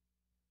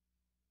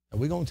 And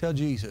we're going to tell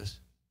Jesus,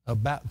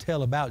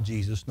 tell about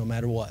Jesus no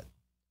matter what.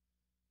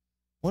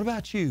 What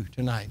about you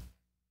tonight?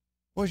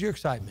 Where's your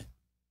excitement?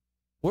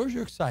 Where's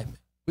your excitement?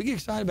 We get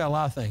excited about a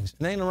lot of things.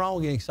 And there ain't no wrong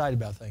with getting excited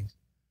about things.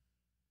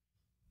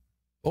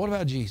 But what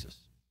about Jesus?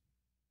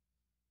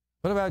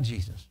 What about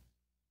Jesus?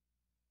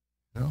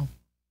 You know,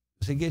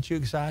 does he get you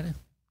excited?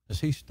 Does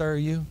he stir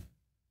you?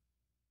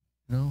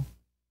 You know,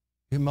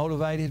 you're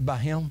motivated by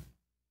him?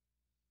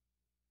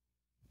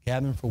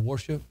 Gathering for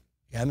worship,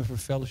 gathering for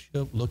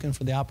fellowship, looking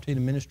for the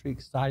opportunity of ministry,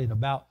 excited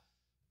about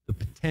the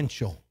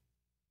potential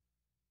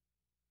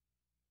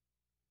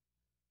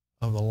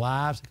of the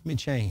lives that can be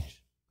changed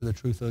for the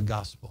truth of the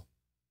gospel.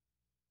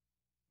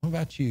 What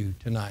about you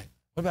tonight?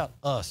 What about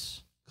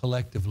us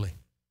collectively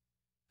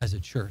as a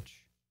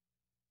church?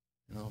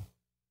 You know,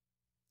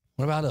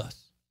 what about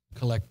us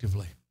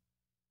collectively?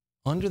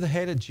 Under the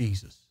head of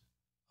Jesus,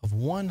 of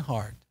one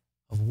heart,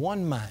 of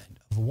one mind,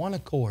 of one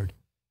accord,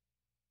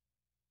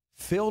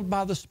 filled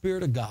by the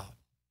Spirit of God,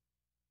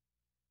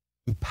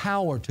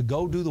 empowered to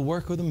go do the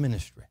work of the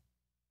ministry.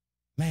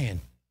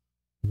 Man,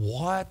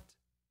 what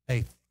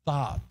a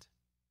thought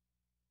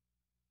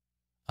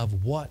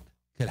of what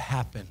could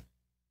happen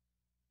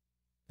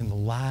in the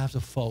lives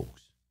of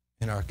folks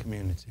in our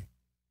community.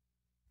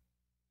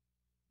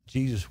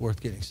 Jesus is worth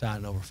getting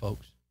excited over,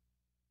 folks.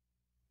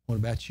 What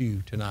about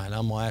you tonight?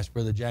 I'm going to ask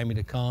Brother Jamie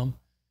to come,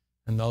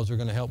 and those are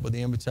going to help with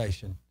the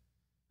invitation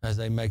as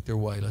they make their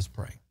way. Let's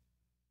pray.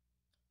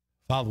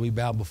 Father, we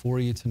bow before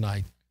you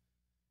tonight,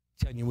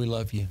 telling you we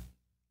love you.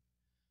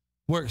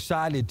 We're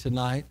excited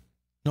tonight,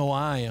 no,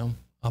 I am,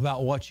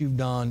 about what you've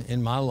done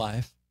in my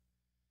life.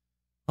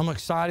 I'm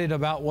excited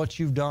about what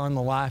you've done in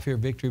the life here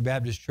at Victory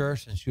Baptist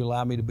Church since you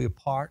allowed me to be a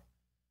part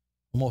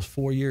almost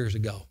 4 years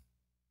ago.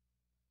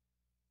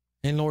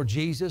 And Lord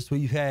Jesus,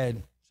 we've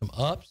had some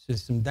ups and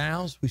some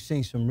downs. We've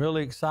seen some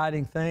really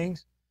exciting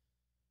things.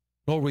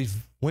 Lord, we've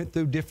went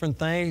through different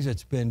things.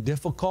 It's been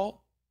difficult.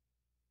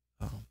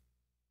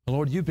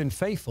 Lord, you've been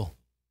faithful.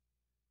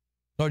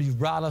 Lord, you've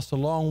brought us a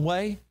long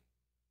way.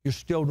 You're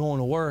still doing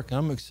the work. And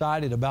I'm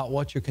excited about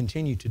what you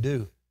continue to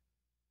do.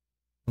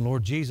 And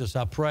Lord Jesus,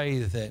 I pray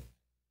that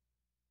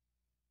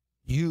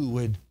you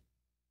would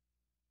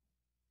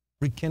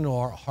rekindle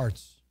our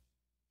hearts,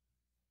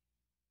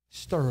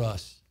 stir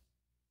us.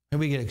 May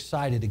we get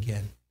excited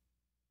again.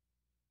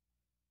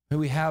 May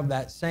we have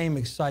that same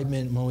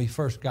excitement when we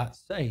first got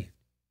saved.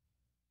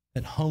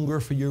 That hunger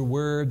for your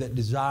word, that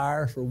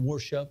desire for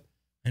worship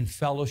and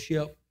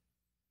fellowship.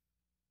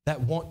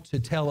 That want to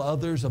tell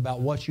others about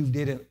what you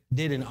did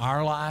in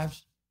our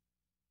lives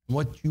and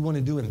what you want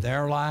to do in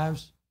their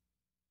lives.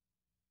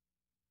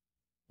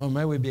 Or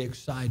may we be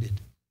excited.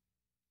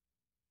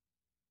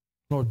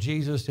 Lord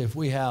Jesus, if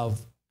we have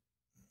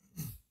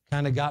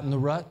kind of gotten the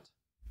rut,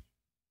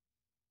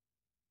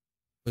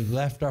 we've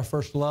left our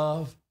first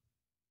love,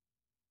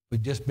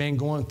 we've just been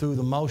going through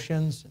the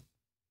motions,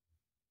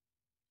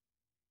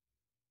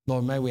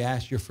 Lord, may we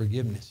ask your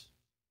forgiveness.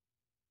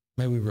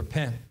 May we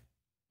repent.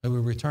 May we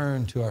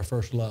return to our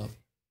first love.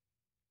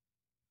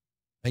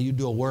 May you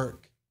do a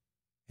work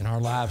in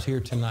our lives here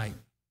tonight,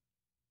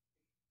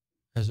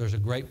 as there's a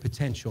great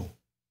potential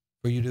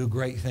for you to do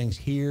great things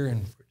here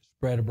and for it to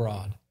spread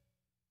abroad.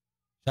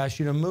 So I ask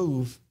you to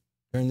move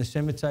during this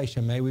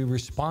invitation. May we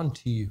respond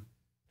to you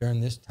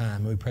during this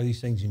time. We pray these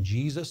things in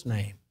Jesus'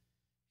 name.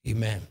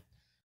 Amen.